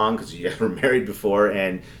got along because you guys were married before,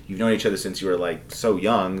 and you've known each other since you were, like, so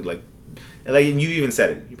young. Like, and you even said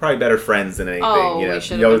it. You're probably better friends than anything. Oh, we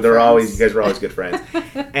should have been friends. You guys were always good friends.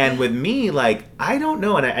 And with me, like, I don't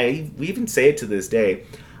know, and we even say it to this day.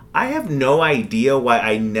 I have no idea why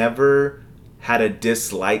I never had a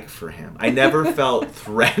dislike for him. I never felt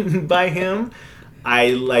threatened by him. I,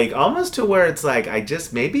 like, almost to where it's like,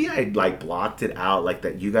 maybe I, like, blocked it out, like,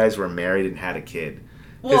 that you guys were married and had a kid.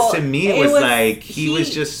 Because to me, it was like, he was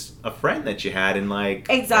just a friend that you had, and, like...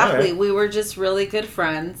 Exactly. Right. We were just really good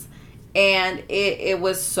friends. And it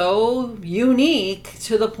was so unique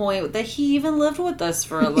to the point that he even lived with us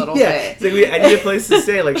for a little bit. It's like, I need a place to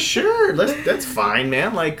stay. Like, sure, that's fine,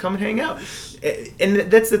 man. Like, come and hang out. And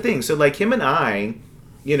that's the thing. So, like, him and I,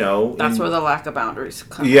 That's where the lack of boundaries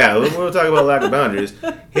come. Yeah, we'll talk about lack of boundaries.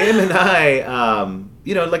 Him and I,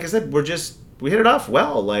 like I said, we hit it off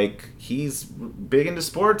well. Like, he's big into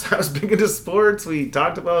sports. I was big into sports. We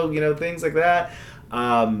talked about, things like that.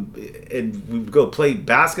 and we'd go play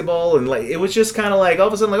basketball, and like it was just kind of like all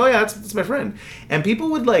of a sudden like, oh yeah, that's my friend, and people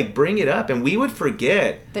would like bring it up, and we would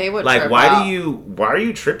forget. They would like, trip why out. why are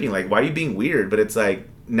you tripping? Like, why are you being weird? But it's like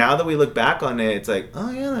now that we look back on it, it's like, oh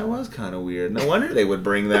yeah, that was kind of weird. No wonder they would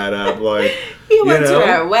bring that up. Like, he went to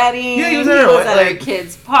our wedding. Yeah, he was at like, our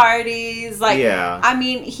kids' parties. Like, yeah. I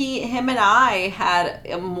mean, him and I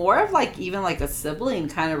had more of like even like a sibling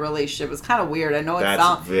kind of relationship. It was kind of weird. I know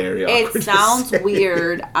That's very awkward. It sounds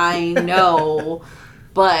weird. I know,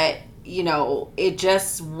 but you know, it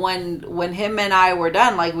just when him and I were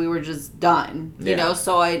done, like we were just done. You know,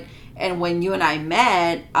 so and when you and I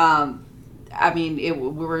met, I mean, we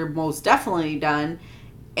were most definitely done,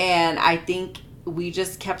 and I think we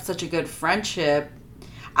just kept such a good friendship.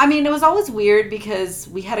 I mean, it was always weird because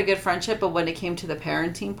we had a good friendship, but when it came to the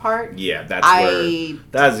parenting part, that's the only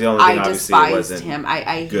thing. I Obviously, it wasn't him.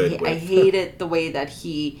 I hated the way that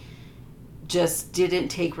he just didn't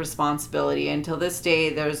take responsibility. Until this day,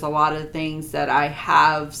 there's a lot of things that I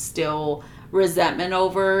have still resentment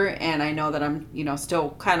over, and I know that I'm, you know, still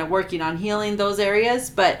kind of working on healing those areas,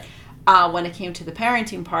 but. When it came to the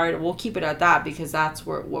parenting part, we'll keep it at that because that's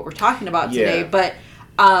what we're talking about today. But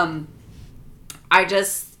I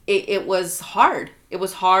just it was hard. It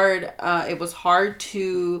was hard. It was hard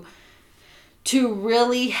to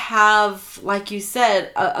really have, like you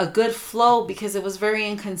said, a good flow because it was very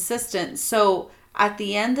inconsistent. So at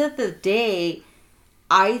the end of the day,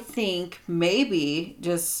 I think maybe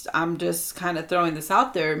I'm just kind of throwing this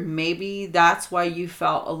out there. Maybe that's why you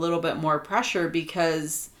felt a little bit more pressure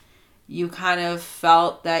because you kind of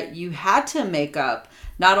felt that you had to make up,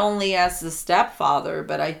 not only as the stepfather,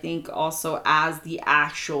 but I think also as the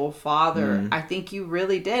actual father. Mm-hmm. I think you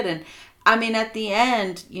really did. And I mean, at the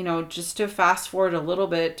end, you know, just to fast forward a little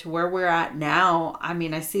bit to where we're at now, I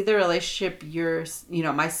mean, I see the relationship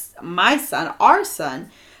my son, our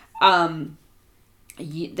son,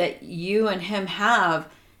 that you and him have.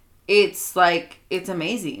 It's like, it's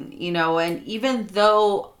amazing, you know, and even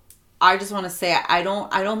though I just want to say I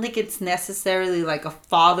don't think it's necessarily like a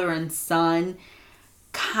father and son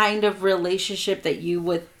kind of relationship that you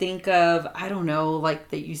would think of, I don't know, like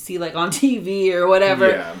that you see like on TV or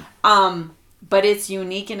whatever. Yeah. But it's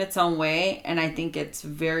unique in its own way, and I think it's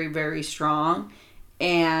very, very strong.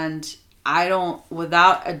 And I don't,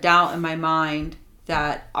 without a doubt in my mind,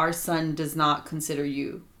 that our son does not consider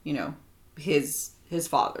you, you know, his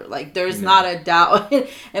father. Like there's not a doubt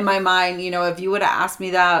in my mind. You know, if you would have asked me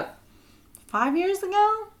that 5 years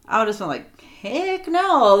ago, I would have been like, heck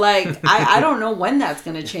no. Like, I don't know when that's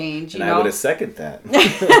going to change. I would have seconded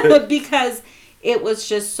that. Because it was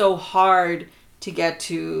just so hard to get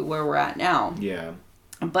to where we're at now. Yeah.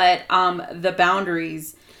 But the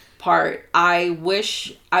boundaries part, I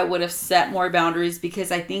wish I would have set more boundaries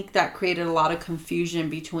because I think that created a lot of confusion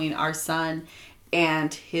between our son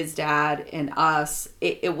and his dad and us.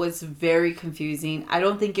 It was very confusing. I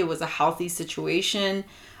don't think it was a healthy situation.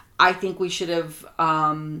 I think we should have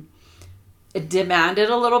demanded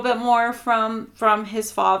a little bit more from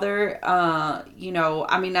his father. You know,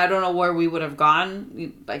 I mean, I don't know where we would have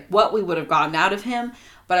gone, like what we would have gotten out of him,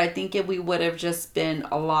 but I think if we would have just been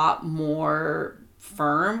a lot more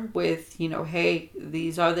firm with, you know, hey,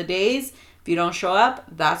 these are the days. If you don't show up,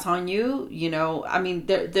 that's on you. You know, I mean,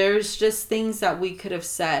 there's just things that we could have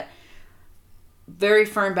set very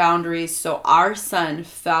firm boundaries so our son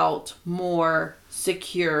felt more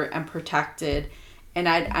secure and protected, and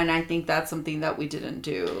I think that's something that we didn't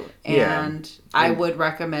do. And I would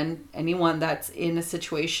recommend anyone that's in a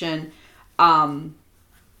situation,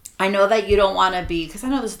 I know that you don't want to be, because I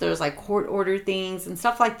know there's like court order things and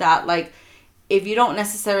stuff like that. Like if you don't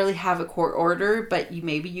necessarily have a court order, but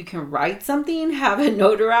maybe you can write something, have it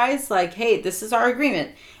notarized, like, hey, this is our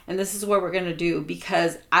agreement and this is what we're going to do.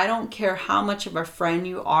 Because I don't care how much of a friend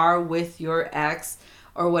you are with your ex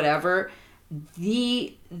or whatever,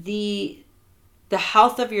 the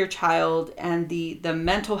health of your child and the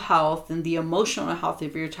mental health and the emotional health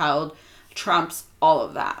of your child trumps all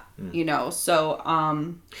of that, you know. So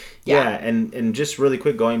and just really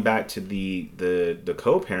quick, going back to the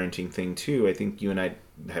co-parenting thing too, I think you and I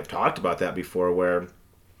have talked about that before, where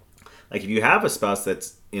like if you have a spouse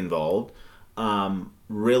that's involved,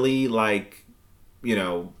 really, like, you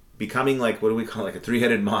know, becoming like, what do we call it, like a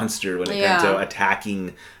three-headed monster when it comes to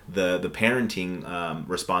attacking the parenting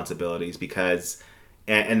responsibilities, because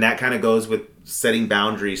and that kind of goes with setting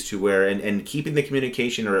boundaries to where and keeping the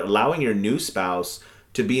communication, or allowing your new spouse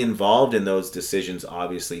to be involved in those decisions,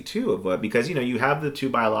 obviously too, of what, because, you know, you have the two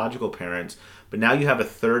biological parents, but now you have a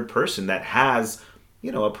third person that has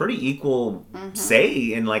a pretty equal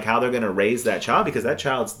say in like how they're going to raise that child, because that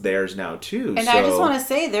child's theirs now too. And so, I just want to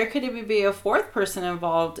say there could even be a fourth person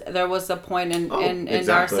involved. There was a point in our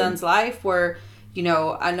exactly. son's life where,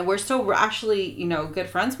 and we're still actually, good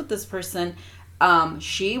friends with this person.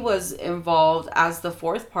 She was involved as the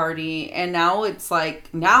fourth party, and now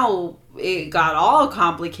now it got all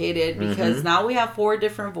complicated because now we have four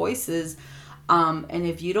different voices. And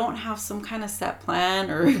if you don't have some kind of set plan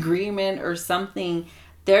or agreement or something,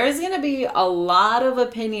 there's going to be a lot of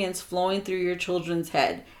opinions flowing through your children's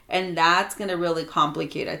head. And that's going to really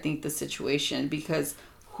complicate, I think, the situation, because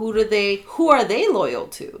who are they loyal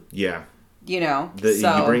to? Yeah. You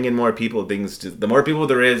bring in more people, the more people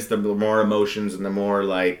there is, the more emotions, and the more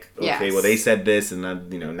like, okay, yes, well, they said this, and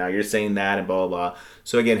now you're saying that, and blah, blah, blah.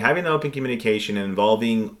 So again, having the open communication and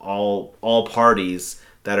involving all parties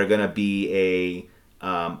that are going to be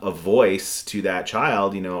a voice to that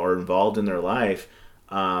child, or involved in their life,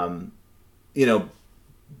 being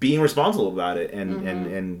responsible about it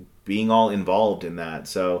and being all involved in that.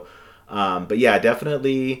 So, but yeah,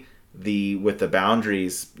 definitely with the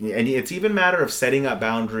boundaries, and it's even a matter of setting up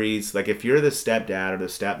boundaries. Like if you're the stepdad or the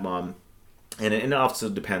stepmom, and it also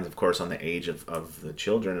depends, of course, on the age of the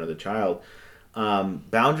children or the child,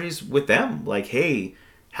 boundaries with them. Like, hey,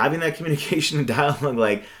 having that communication and dialogue,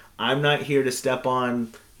 like, I'm not here to step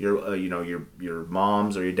on your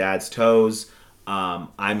mom's or your dad's toes.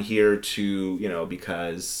 I'm here to,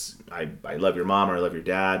 because I love your mom or I love your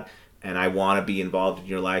dad, and I want to be involved in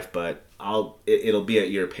your life, but it'll be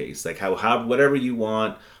at your pace. Like how whatever you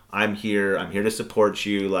want, I'm here to support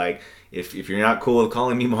you. Like if you're not cool with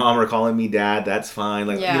calling me mom or calling me dad, that's fine.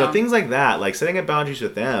 Like, things like that, like setting up boundaries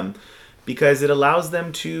with them, because it allows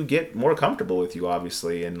them to get more comfortable with you,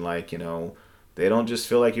 obviously, and like, they don't just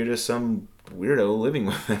feel like you're just some weirdo living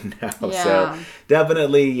with them now. Yeah. So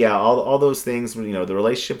definitely, all those things, the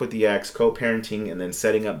relationship with the ex, co-parenting, and then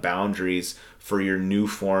setting up boundaries for your new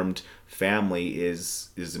formed family is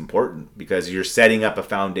important, because you're setting up a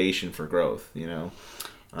foundation for growth.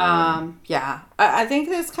 I think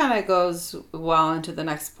this kind of goes well into the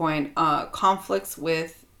next point, conflicts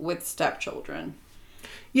with stepchildren.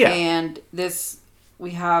 Yeah. And this,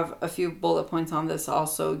 we have a few bullet points on this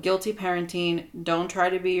also. Guilty parenting. Don't try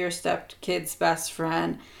to be your stepkid's best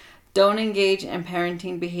friend. Don't engage in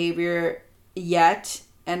parenting behavior yet,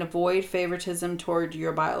 and avoid favoritism toward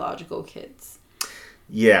your biological kids.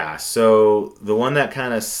 Yeah, so the one that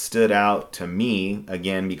kind of stood out to me,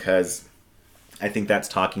 again, because I think that's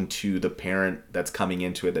talking to the parent that's coming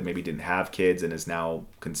into it that maybe didn't have kids and is now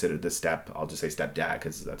considered I'll just say stepdad,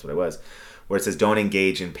 because that's what I was, where it says don't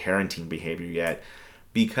engage in parenting behavior yet.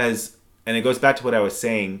 Because, and it goes back to what I was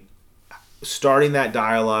saying, starting that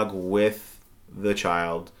dialogue with the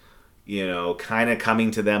child, kind of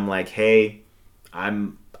coming to them like, hey, I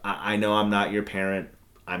know I'm not your parent.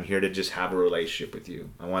 I'm here to just have a relationship with you.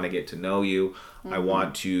 I want to get to know you. Mm-hmm. I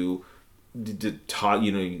want to talk,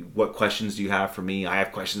 what questions do you have for me? I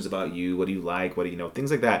have questions about you. What do you like? What do you know?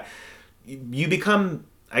 Things like that. You become,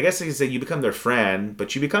 I guess I could say, you become their friend,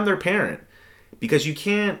 but you become their parent, because you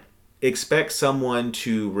can't expect someone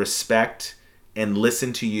to respect and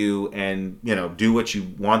listen to you and, do what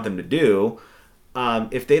you want them to do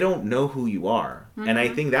if they don't know who you are. Mm-hmm. And I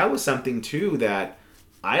think that was something too that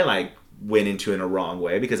I went into in a wrong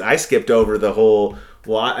way, because I skipped over the whole,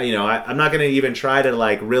 I'm not going to even try to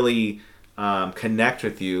really connect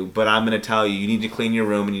with you, but I'm going to tell you need to clean your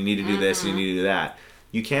room and you need to do this and you need to do that.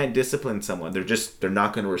 You can't discipline someone. They're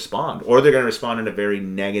not going to respond, or they're going to respond in a very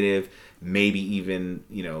negative, maybe even,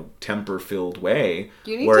 temper-filled way.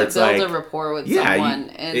 You need to build a rapport with someone,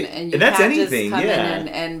 and you that's can't anything, just come in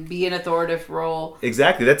and be an authoritative role.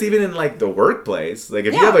 Exactly. That's even in the workplace. Like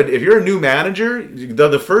if you're a new manager,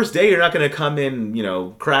 the first day you're not going to come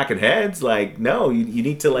in, cracking heads. Like, no, you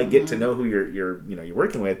need to get to know who you're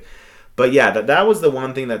working with. But yeah, that was the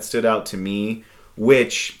one thing that stood out to me,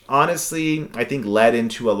 which honestly I think led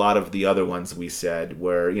into a lot of the other ones we said,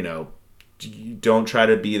 where don't try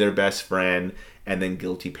to be their best friend, and then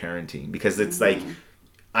guilty parenting, because it's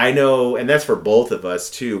I know, and that's for both of us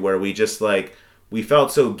too, where we just we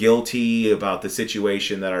felt so guilty about the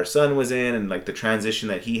situation that our son was in, and the transition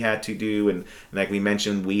that he had to do, and like we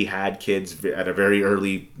mentioned, we had kids at a very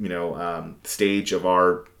early stage of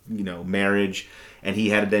our marriage, and he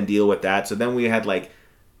had to then deal with that. So then we had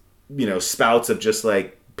spouts of just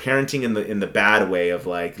parenting in the bad way of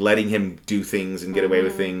letting him do things and get away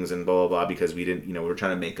with things and blah blah blah, because we didn't, we were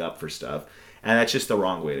trying to make up for stuff, and that's just the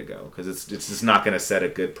wrong way to go, because it's just not going to set a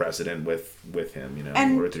good precedent with him,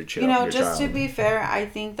 and or with your child. Just to be fair, I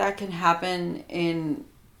think that can happen in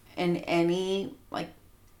any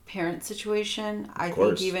parent situation. I Of think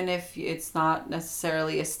course. even if it's not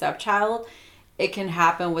necessarily a stepchild, it can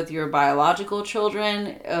happen with your biological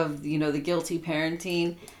children of, the guilty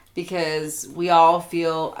parenting, because we all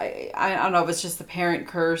feel, I don't know if it's just the parent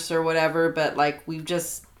curse or whatever, but like we've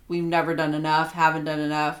never done enough, haven't done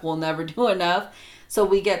enough, we'll never do enough. So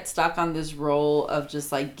we get stuck on this role of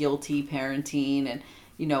just like guilty parenting, and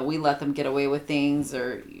we let them get away with things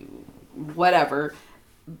or whatever.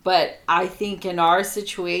 But I think in our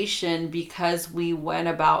situation, because we went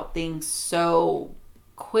about things so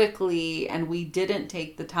quickly and we didn't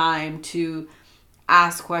take the time to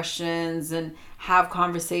ask questions and have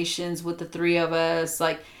conversations with the three of us,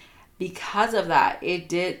 like, because of that,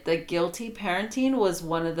 the guilty parenting was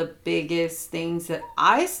one of the biggest things that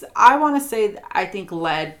I want to say, I think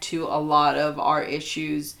led to a lot of our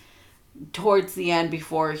issues towards the end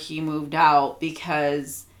before he moved out,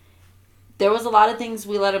 because there was a lot of things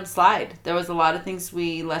we let him slide. There was a lot of things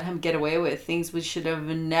we let him get away with, things we should have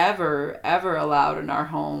never, ever allowed in our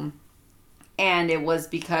home. And it was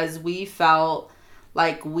because we felt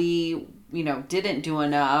like we, didn't do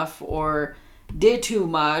enough or did too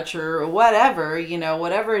much or whatever,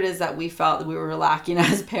 whatever it is that we felt that we were lacking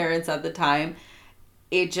as parents at the time.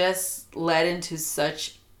 It just led into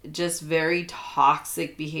such just very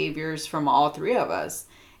toxic behaviors from all three of us.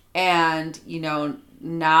 And,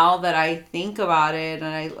 now that I think about it and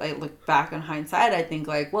I look back in hindsight, I think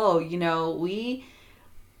like, whoa,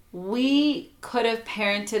 we could have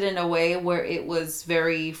parented in a way where it was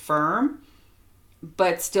very firm,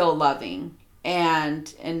 but still loving.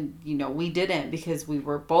 And we didn't, because we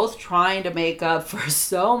were both trying to make up for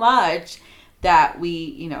so much that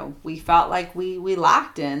we felt like we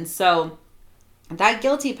lacked in. So that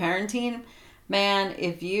guilty parenting, man,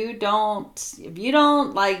 if you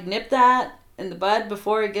don't like nip that in the bud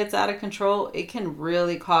before it gets out of control, it can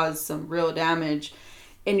really cause some real damage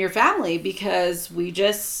in your family, because we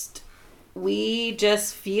just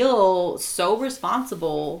feel so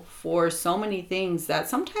responsible for so many things that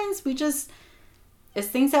sometimes it's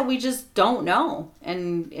things that we just don't know,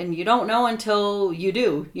 and you don't know until you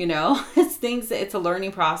do. It's a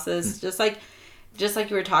learning process, just like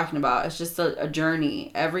you were talking about. It's just a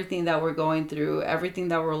journey. Everything that we're going through, everything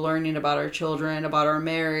that we're learning about our children, about our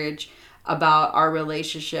marriage, about our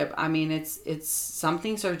relationship. I mean, it's some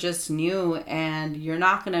things are just new, and you're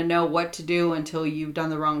not going to know what to do until you've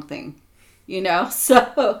done the wrong thing,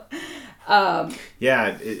 so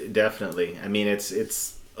Yeah, definitely. I mean,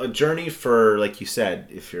 it's a journey for, like you said,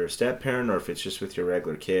 if you're a step parent or if it's just with your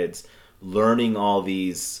regular kids, learning all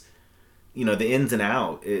these, the ins and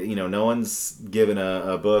out. No one's given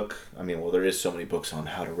a book. I mean, well, there is so many books on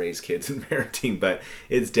how to raise kids and parenting, but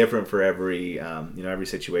it's different for every, every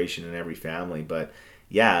situation and every family. But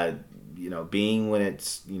yeah, being when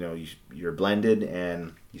it's, you're blended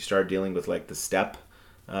and you start dealing with like the step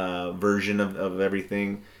version of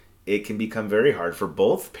everything, it can become very hard for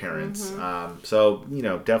both parents. So,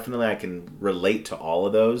 definitely I can relate to all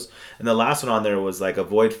of those. And the last one on there was like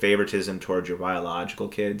avoid favoritism towards your biological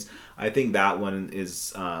kids. I think that one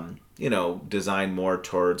is, designed more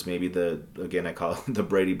towards maybe again, I call it the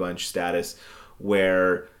Brady Bunch status,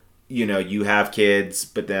 where, you have kids,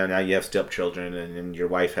 but then now you have stepchildren, and then your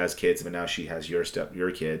wife has kids, but now she has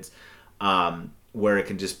your kids, where it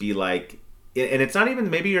can just be like, and it's not even,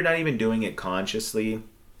 maybe you're not even doing it consciously,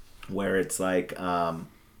 where it's like,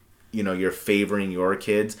 you're favoring your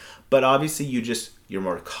kids, but obviously you're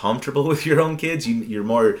more comfortable with your own kids.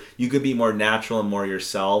 You could be more natural and more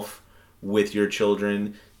yourself with your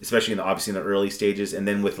children, especially obviously in the early stages. And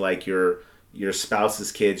then with like your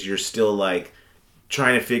spouse's kids, you're still like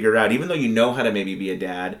trying to figure out, even though you know how to maybe be a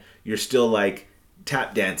dad, you're still like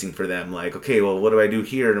tap dancing for them. Like, okay, well, what do I do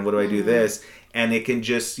here? And what do I do this? And it can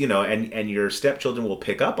just, and your stepchildren will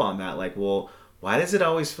pick up on that. Like, well, why does it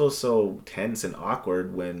always feel so tense and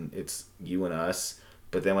awkward when it's you and us?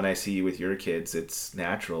 But then when I see you with your kids, it's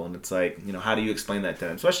natural. And it's like, how do you explain that to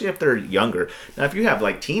them? Especially if they're younger. Now, if you have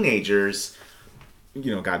like teenagers,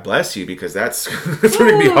 God bless you, because that's it's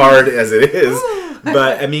going to be hard as it is.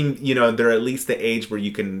 But I mean, they're at least the age where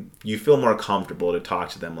you feel more comfortable to talk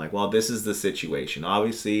to them. Like, well, this is the situation.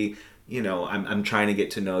 Obviously, I'm trying to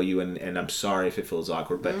get to know you, and I'm sorry if it feels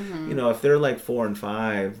awkward. But, if they're like 4 and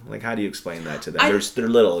 5, like, how do you explain that to them? They're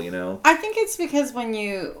little, I think it's because when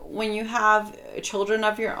you have children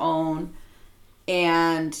of your own,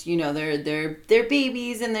 and, they're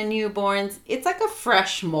babies and they're newborns, it's like a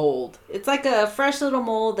fresh mold. It's like a fresh little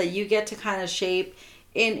mold that you get to kind of shape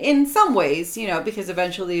in some ways, because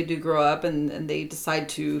eventually they do grow up and they decide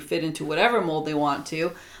to fit into whatever mold they want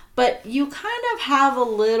to. But you kind of have a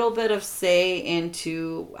little bit of say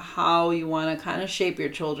into how you want to kind of shape your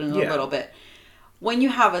children a little bit. When you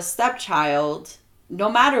have a stepchild, no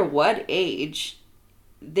matter what age,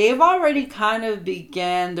 they've already kind of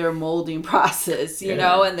began their molding process, you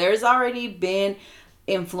know, and there's already been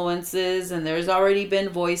influences and there's already been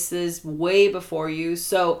voices way before you.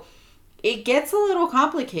 So it gets a little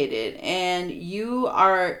complicated, and you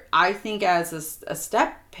are, I think, as a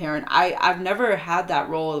step parent, I've never had that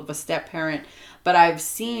role of a step parent, but I've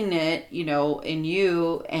seen it, you know, in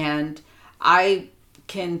you, and I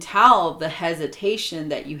can tell the hesitation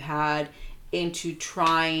that you had into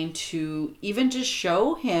trying to even just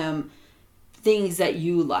show him things that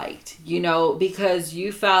you liked, you know, because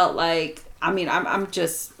you felt like, I mean, I'm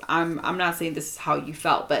not saying this is how you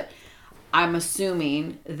felt, but I'm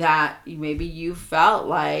assuming that maybe you felt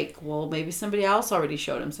like, well, maybe somebody else already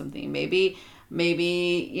showed him something. Maybe,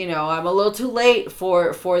 you know, I'm a little too late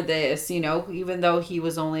for this, you know, even though he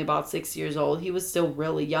was only about 6 years old, he was still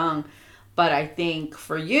really young. But I think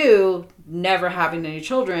for you, never having any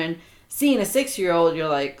children, seeing a 6-year-old, you're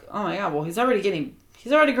like, oh my God, well, he's already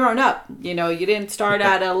grown up. You know, you didn't start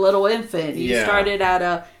at a little infant. You started at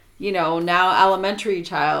a, you know, now elementary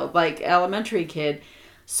kid.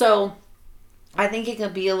 So I think it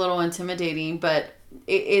can be a little intimidating, but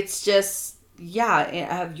it's just,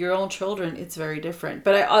 have your own children, it's very different.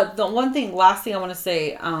 But the last thing I want to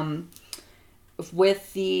say,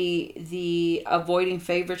 with the avoiding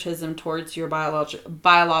favoritism towards your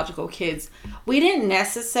biological kids, we didn't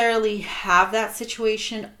necessarily have that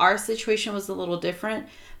situation. Our situation was a little different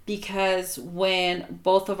because when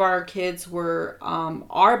both of our kids were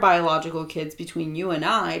our biological kids, between you and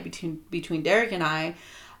I, between Derick and I,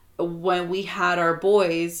 when we had our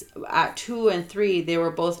boys at 2 and 3, they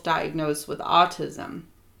were both diagnosed with autism.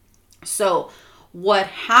 So what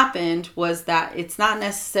happened was that it's not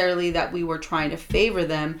necessarily that we were trying to favor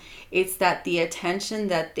them. It's that the attention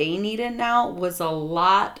that they needed now was a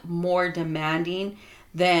lot more demanding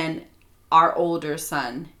than our older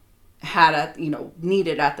son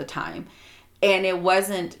needed at the time. And it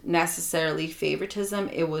wasn't necessarily favoritism.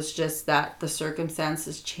 It was just that the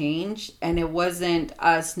circumstances changed. And it wasn't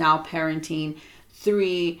us now parenting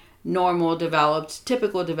 3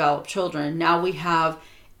 typical developed children. Now we have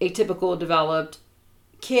a typical developed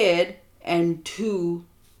kid and 2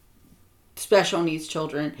 special needs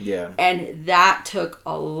children. Yeah. And that took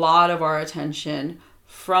a lot of our attention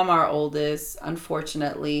from our oldest,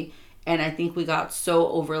 unfortunately. And I think we got so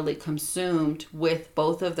overly consumed with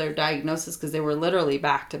both of their diagnoses because they were literally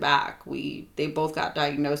back to back. They both got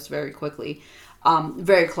diagnosed very quickly,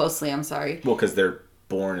 very closely. I'm sorry. Well, because they're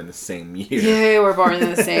born in the same year. Yeah, they were born in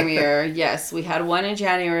the same year. Yes, we had one in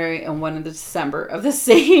January and one in December of the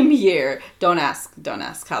same year. Don't ask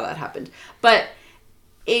how that happened. But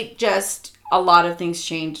it just, a lot of things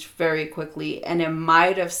changed very quickly, and it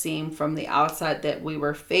might have seemed from the outside that we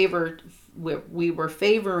were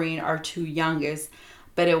favoring our 2 youngest,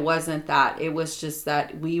 but it wasn't that. It was just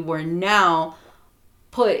that we were now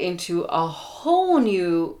put into a whole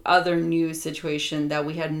new situation that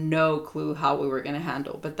we had no clue how we were going to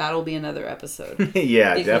handle. But that'll be another episode.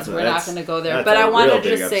 Yeah, because definitely. We're not going to go there. But I wanted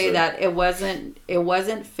to just say that it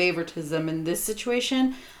wasn't favoritism in this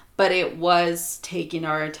situation, but it was taking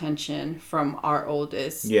our attention from our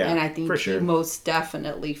oldest. Yeah, and I think he most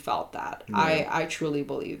definitely felt that. Yeah. I truly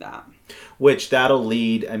believe that. Which that'll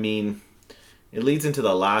lead, I mean, it leads into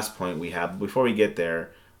the last point we have. Before we get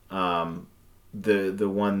there, the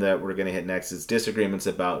one that we're going to hit next is disagreements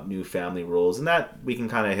about new family rules. And that we can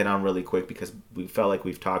kind of hit on really quick because we felt like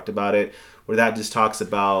we've talked about it, where that just talks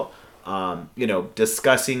about,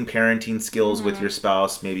 discussing parenting skills with your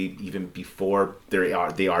spouse, maybe even before they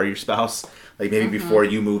are your spouse. Like maybe before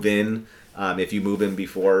you move in, if you move in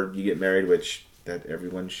before you get married, which that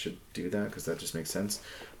everyone should do that because that just makes sense.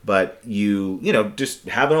 But you just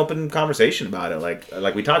have an open conversation about it.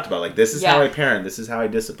 Like we talked about, like, this is how I parent, this is how I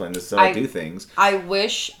discipline, this is how I do things. I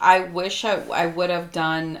wish I would have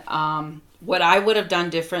done what I would have done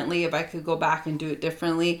differently if I could go back and do it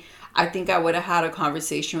differently. I think I would have had a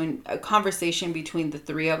conversation between the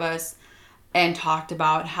 3 of us and talked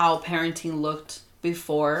about how parenting looked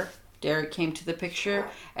before Derick came to the picture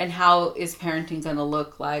and how is parenting going to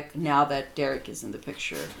look like now that Derick is in the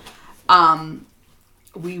picture.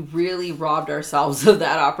 We really robbed ourselves of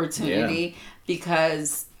that opportunity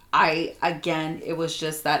because it was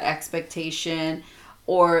just that expectation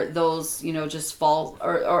or those, just false,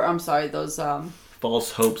 or I'm sorry, those,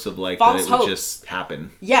 false hopes of like that it would just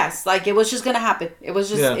happen. Yes, like it was just gonna happen. It was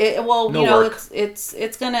just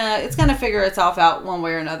it's gonna figure itself out one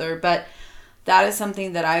way or another. But that is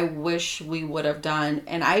something that I wish we would have done.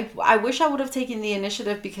 And I wish I would have taken the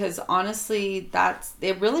initiative, because honestly,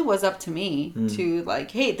 it really was up to me to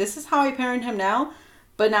like, hey, this is how I parent him now.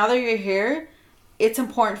 But now that you're here, it's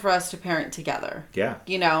important for us to parent together. Yeah.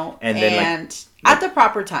 You know, and then at the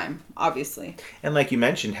proper time, obviously. And like you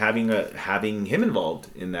mentioned, having him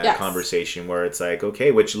involved in that conversation, where it's like,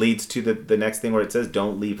 okay, which leads to the next thing where it says,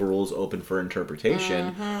 don't leave rules open for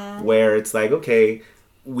interpretation, where it's like, okay,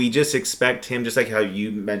 we just expect him, just like how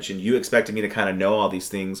you mentioned, you expected me to kind of know all these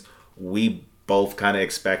things. We both kind of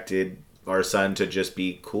expected our son to just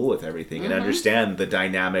be cool with everything and understand the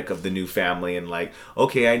dynamic of the new family, and like,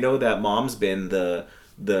 okay, I know that mom's been the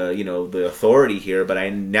authority here, but I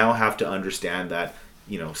now have to understand that,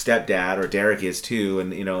 stepdad or Derick is too,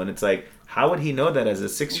 and and it's like, how would he know that as a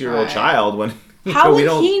 6-year-old child when how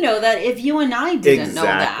would he know that if you and I didn't know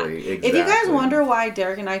that? Exactly. If you guys wonder why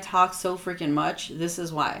Derick and I talk so freaking much, this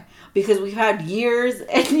is why. Because we've had years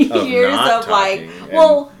and years of like,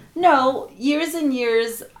 years and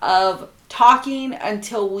years of talking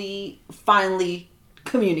until we finally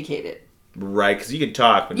communicated. Right, because you can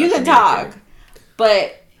talk. But you can talk,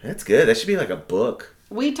 but that's good. That should be like a book.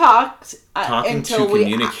 We talked until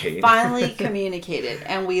we finally communicated,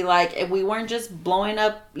 and we weren't just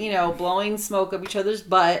blowing smoke up each other's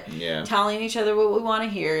butt, telling each other what we want to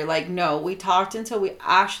hear. Like, no, we talked until we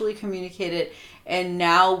actually communicated, and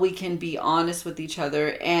now we can be honest with each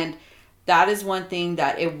other. And that is one thing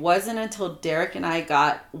that it wasn't until Derick and I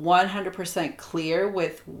got 100% clear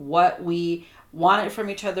with what we wanted from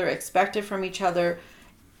each other, expected from each other.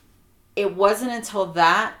 It wasn't until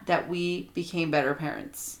that we became better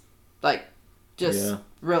parents. Like, just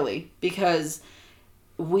really. Because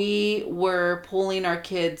we were pulling our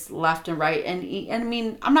kids left and right. And I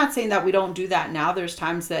mean, I'm not saying that we don't do that now. There's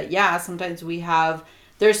times that, sometimes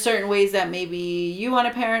there's certain ways that maybe you want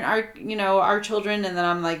to parent our children. And then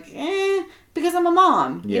I'm like, because I'm a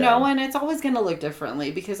mom, and it's always going to look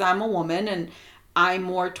differently because I'm a woman and I'm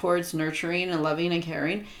more towards nurturing and loving and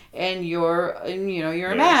caring, and you're a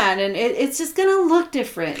man, and it's just gonna look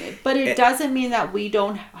different. But it doesn't mean that we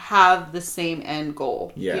don't have the same end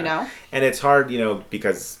goal. And it's hard,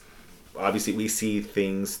 because obviously we see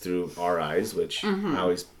things through our eyes, which we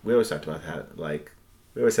always talked about that. Like,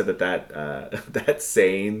 we always said that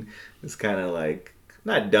saying is kind of like,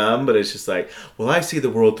 not dumb, but it's just like, well, I see the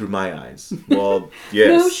world through my eyes. Well, yes.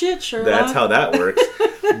 No shit, Sherlock. That's how that works.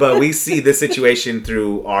 But we see this situation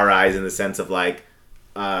through our eyes in the sense of like,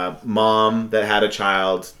 mom that had a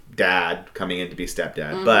child, dad coming in to be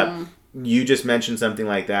stepdad. But you just mentioned something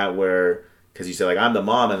like that where, because you said like, I'm the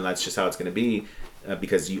mom and that's just how it's going to be.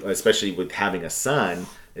 Because you, especially with having a son,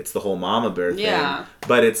 it's the whole mama bear thing.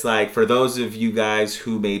 But it's like, for those of you guys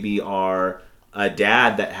who maybe are a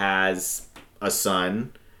dad that has a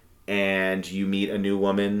son and you meet a new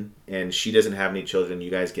woman and she doesn't have any children,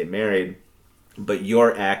 you guys get married, but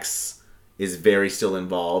your ex is very still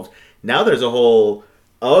involved. Now there's a whole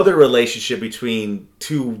other relationship between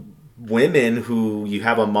two women who you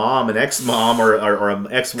have a mom, an ex-mom or an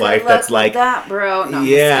ex-wife that's like that, bro. No,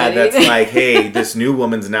 that's like, hey, this new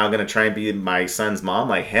woman's now going to try and be my son's mom.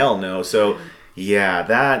 Like, hell no. So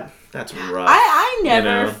that's rough. I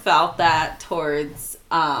never felt that towards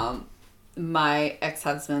my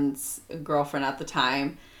ex-husband's girlfriend at the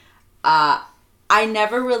time. I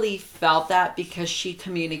never really felt that because she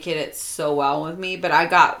communicated so well with me, but I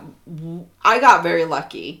got very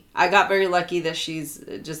lucky. I got very lucky that she's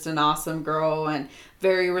just an awesome girl and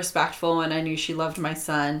very respectful, and I knew she loved my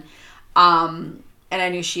son. And I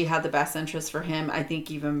knew she had the best interest for him, I think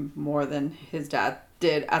even more than his dad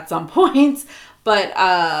did at some points. But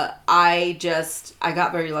I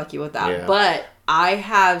got very lucky with that. Yeah. But I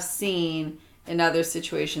have seen in other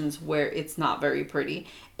situations where it's not very pretty.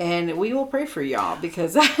 And we will pray for y'all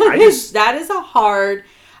because that is a hard,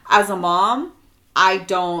 as a mom,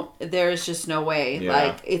 there's just no way. Yeah.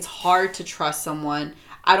 Like, it's hard to trust someone.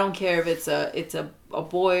 I don't care if it's a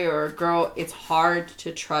boy or a girl. It's hard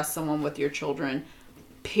to trust someone with your children,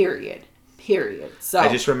 period. So I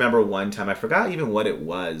just remember one time, I forgot even what it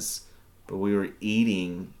was, but we were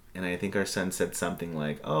eating and I think our son said something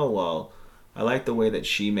like, oh, well, I like the way that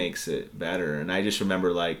she makes it better. And I just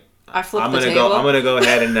remember like, I'm gonna go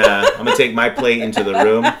ahead and I'm gonna take my plate into the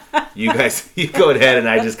room. You guys, you go ahead, and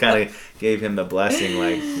I just kind of gave him the blessing,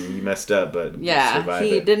 like, you messed up, but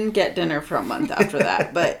he didn't get dinner for a month after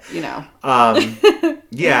that, but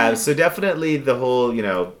so definitely the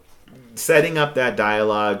whole setting up that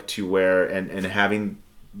dialogue to where and having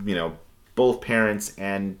both parents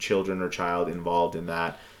and children or child involved in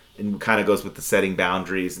that, and kind of goes with the setting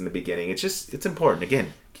boundaries in the beginning. It's important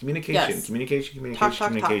again. Communication. Yes.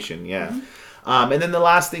 Communication. Talk. Yeah. And then the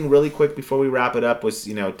last thing, really quick, before we wrap it up, was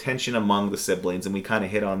tension among the siblings, and we kind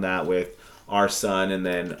of hit on that with our son and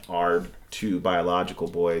then our two biological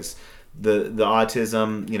boys. The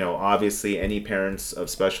autism, obviously, any parents of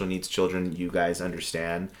special needs children, you guys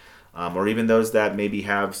understand. Or even those that maybe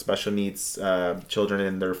have special needs children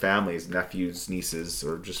in their families, nephews, nieces,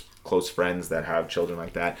 or just close friends that have children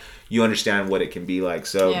like that. You understand what it can be like.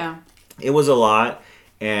 So It was a lot,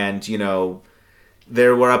 and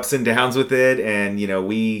there were ups and downs with it, and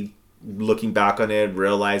we, looking back on it,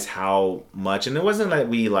 realized how much. And it wasn't that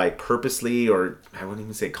we purposely, or I wouldn't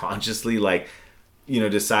even say consciously,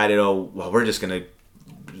 decided, oh well, we're just gonna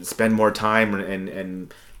spend more time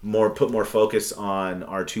and put more focus on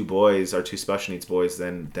our two boys, our two special needs boys,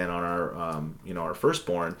 than on our our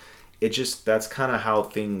firstborn. It just, that's kind of how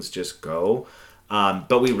things just go.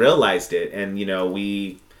 But we realized it, and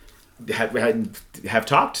we have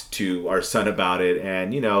talked to our son about it,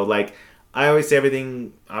 and I always say,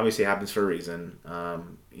 everything obviously happens for a reason.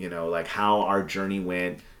 How our journey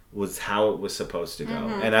went was how it was supposed to go.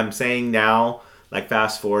 Mm-hmm. And I'm saying now,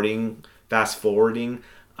 fast forwarding,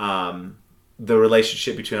 the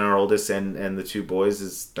relationship between our oldest and the two boys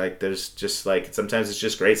is there's just sometimes it's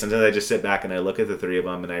just great. Sometimes I just sit back and I look at the three of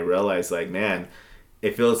them and I realize man,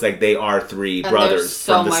 it feels like they are three brothers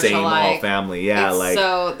from the same all family. Yeah,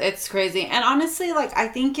 so it's crazy. And honestly, I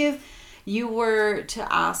think if you were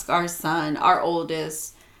to ask our son, our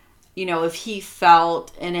oldest, if he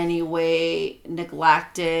felt in any way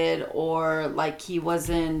neglected or he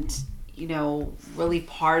wasn't, really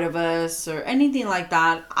part of us or anything like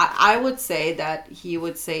that, I would say that he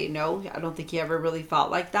would say no. I don't think he ever really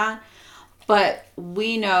felt like that. But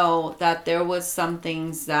we know that there was some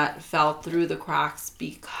things that fell through the cracks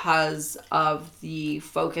because of the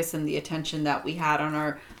focus and the attention that we had on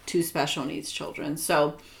our two special needs children.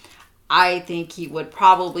 So I think he would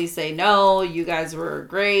probably say, no, you guys were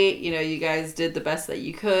great. You guys did the best that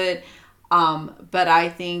you could. But I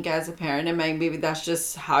think as a parent, and maybe that's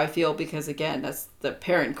just how I feel, because again, that's the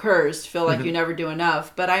parent curse, feel like you never do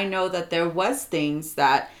enough. But I know that there was things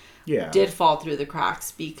that did fall through the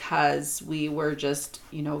cracks because we were just,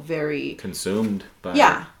 very consumed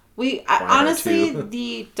by honestly,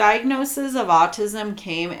 the diagnosis of autism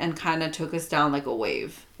came and kind of took us down like a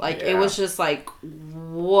wave. It was just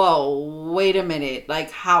whoa, wait a minute.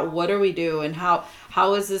 What are we doing?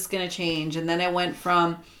 How is this going to change? And then it went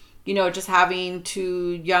from, just having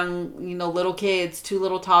two young, little kids, two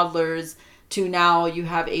little toddlers, to now you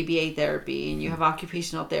have ABA therapy and you have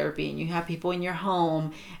occupational therapy and you have people in your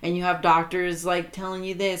home and you have doctors telling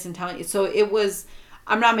you this and telling you. So it was,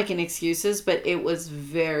 I'm not making excuses, but it was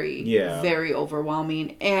very, very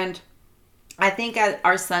overwhelming. And I think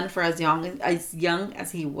our son, for as young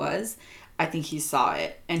as he was, I think he saw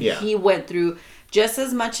it. And he went through just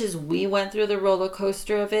as much as we went through the roller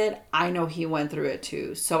coaster of it. I know he went through it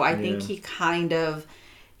too. So I think he kind of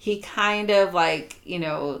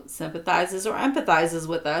sympathizes or empathizes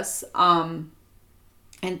with us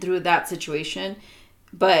and through that situation.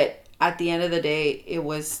 But at the end of the day, it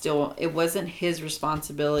wasn't his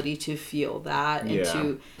responsibility to feel that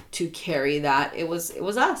and to carry that. It was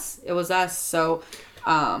us. So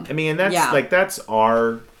that's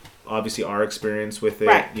obviously our experience with it.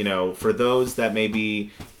 Right. For those that maybe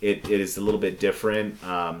it is a little bit different,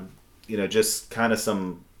 just kind of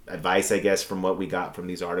some advice, I guess, from what we got from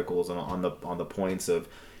these articles on the points of,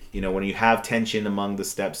 when you have tension among the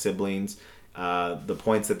step siblings, the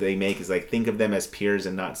points that they make is think of them as peers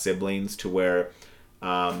and not siblings, to where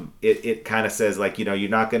it kind of says you're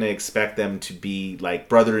not going to expect them to be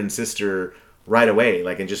brother and sister right away,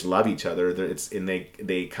 and just love each other.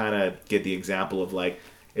 They kind of get the example of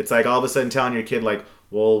it's all of a sudden telling your kid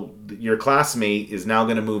well, your classmate is now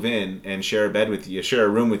going to move in and share a bed with you, share a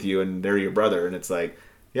room with you, and they're your brother, and it's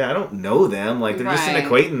yeah, I don't know them. They're just an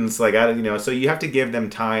acquaintance. So you have to give them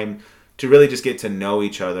time to really just get to know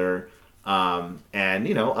each other, and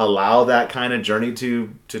allow that kind of journey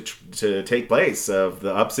to take place, of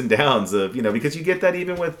the ups and downs of because you get that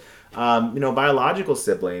even with biological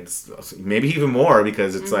siblings, maybe even more,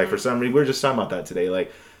 because it's for some reason, we were just talking about that today.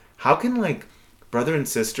 How can brother and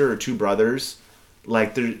sister, or two brothers,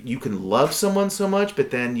 you can love someone so much,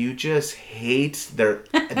 but then you just hate the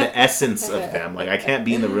essence of them. I can't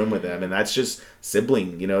be in the room with them, and that's just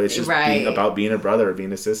sibling. It's just about being a brother or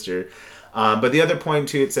being a sister. But the other point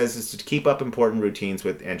too, it says, is to keep up important routines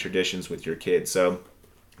and traditions with your kids. So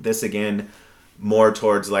this again, more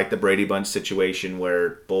towards the Brady Bunch situation,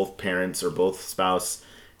 where both parents or both spouses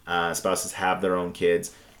have their own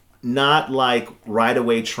kids, not right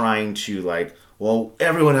away trying to well,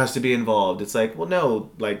 everyone has to be involved. It's well, no,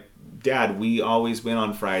 Dad, we always win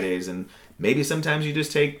on Fridays, and maybe sometimes you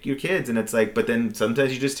just take your kids, and it's like, but then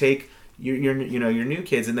sometimes you just take your new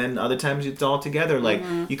kids, and then other times it's all together. Like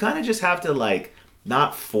you kind of just have to like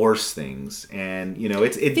not force things, and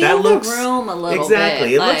it's Feel that looks the room a little exactly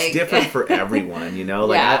bit, it looks different for everyone.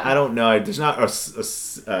 Like Yeah. I don't know, there's not a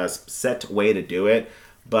set way to do it,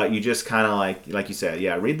 but you just kind of like you said,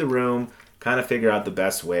 read the room, kind of figure out the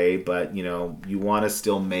best way, but you want to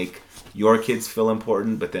still make your kids feel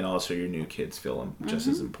important, but then also your new kids feel just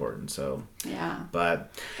as important. So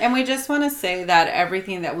and we just want to say that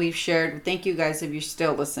everything that we've shared, thank you guys if you're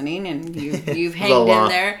still listening and you've hanged in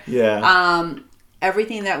there.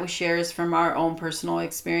 Everything that we share is from our own personal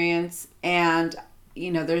experience, and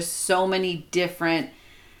there's so many different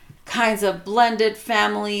kinds of blended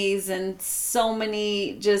families and so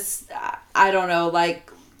many just I don't know,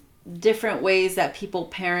 like different ways that people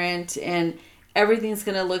parent, and everything's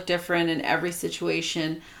going to look different in every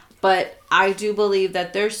situation. But I do believe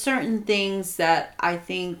that there's certain things that I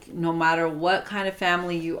think no matter what kind of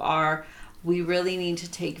family you are, we really need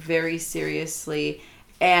to take very seriously.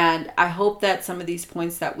 And I hope that some of these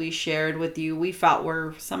points that we shared with you, we felt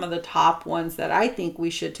were some of the top ones that I think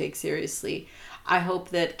we should take seriously. I hope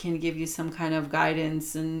that can give you some kind of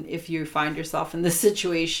guidance, and if you find yourself in this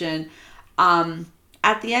situation,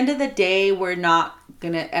 at the end of the day, we're not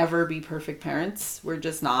going to ever be perfect parents. We're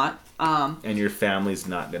just not. And your family's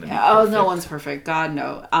not going to be perfect. Oh, perfect. no one's perfect. God,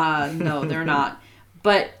 no. No, they're not.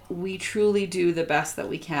 But we truly do the best that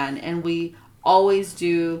we can. And we always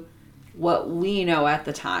do what we know at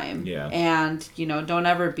the time. Yeah. And, don't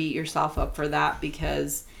ever beat yourself up for that,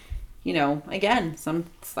 because, again,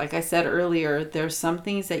 like I said earlier, there's some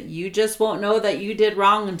things that you just won't know that you did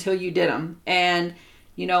wrong until you did them. And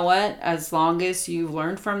you know what? As long as you've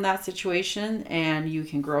learned from that situation and you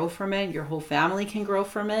can grow from it, your whole family can grow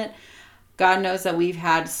from it. God knows that we've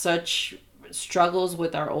had such struggles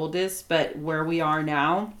with our oldest, but where we are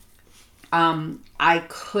now, I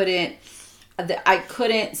couldn't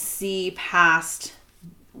see past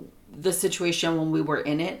the situation when we were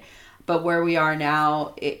in it. But where we are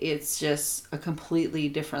now, it's just a completely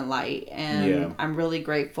different light. And I'm really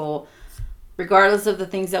grateful. Regardless of the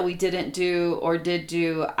things that we didn't do or did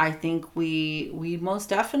do, I think we most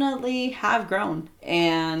definitely have grown,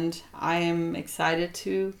 and I am excited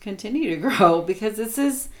to continue to grow, because this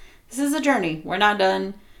is a journey. We're not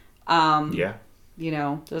done.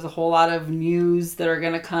 There's a whole lot of news that are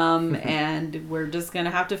going to come, and we're just going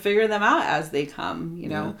to have to figure them out as they come,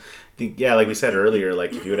 like we said earlier,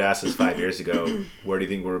 like if you had asked us 5 years ago, where do you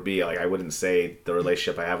think we would be? Like, I wouldn't say the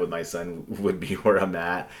relationship I have with my son would be where I'm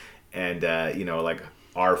at. And, like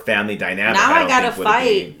our family dynamic. Now I gotta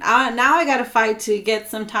fight. Now I gotta fight to get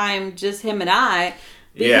some time, just him and I.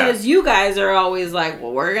 Because you guys are always like,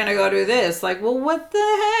 well, we're going to go do this. Like, well, what the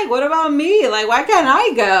heck? What about me? Like, why can't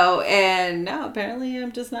I go? And no, apparently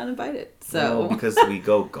I'm just not invited. So because we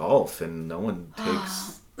go golf and no one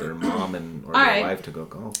takes their mom or their wife to go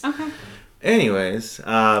golf. Okay. Anyways,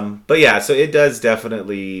 but yeah, so it does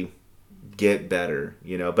definitely get better,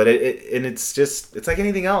 but it's like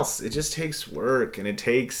anything else. It just takes work, and it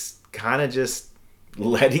takes kind of just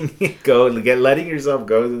letting it go, letting yourself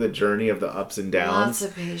go through the journey of the ups and downs. Lots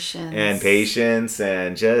of patience,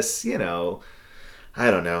 and just, I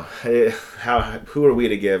don't know. Who are we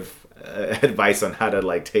to give advice on how to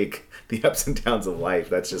like take the ups and downs of life?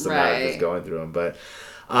 That's just a matter of just going through them. But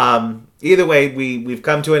either way, we've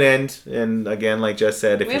come to an end, and again, like Jess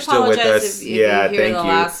said, if you're still with us, if you hear thank you.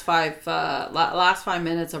 Last 5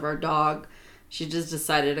 minutes of our dog. She just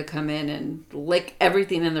decided to come in and lick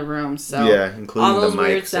everything in the room. So including all those the mic,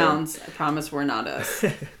 weird sounds, I promise we're not us.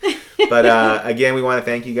 But again, we want to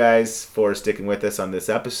thank you guys for sticking with us on this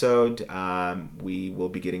episode. We will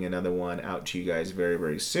be getting another one out to you guys very,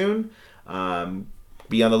 very soon.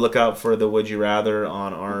 Be on the lookout for the Would You Rather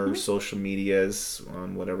on our social medias,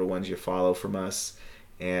 on whatever ones you follow from us.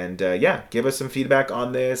 And give us some feedback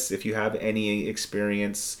on this. If you have any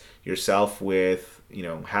experience yourself with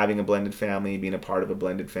having a blended family, being a part of a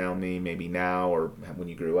blended family, maybe now or when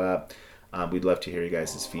you grew up, we'd love to hear you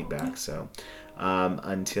guys' feedback. So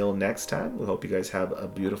until next time, we hope you guys have a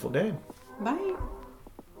beautiful day. Bye.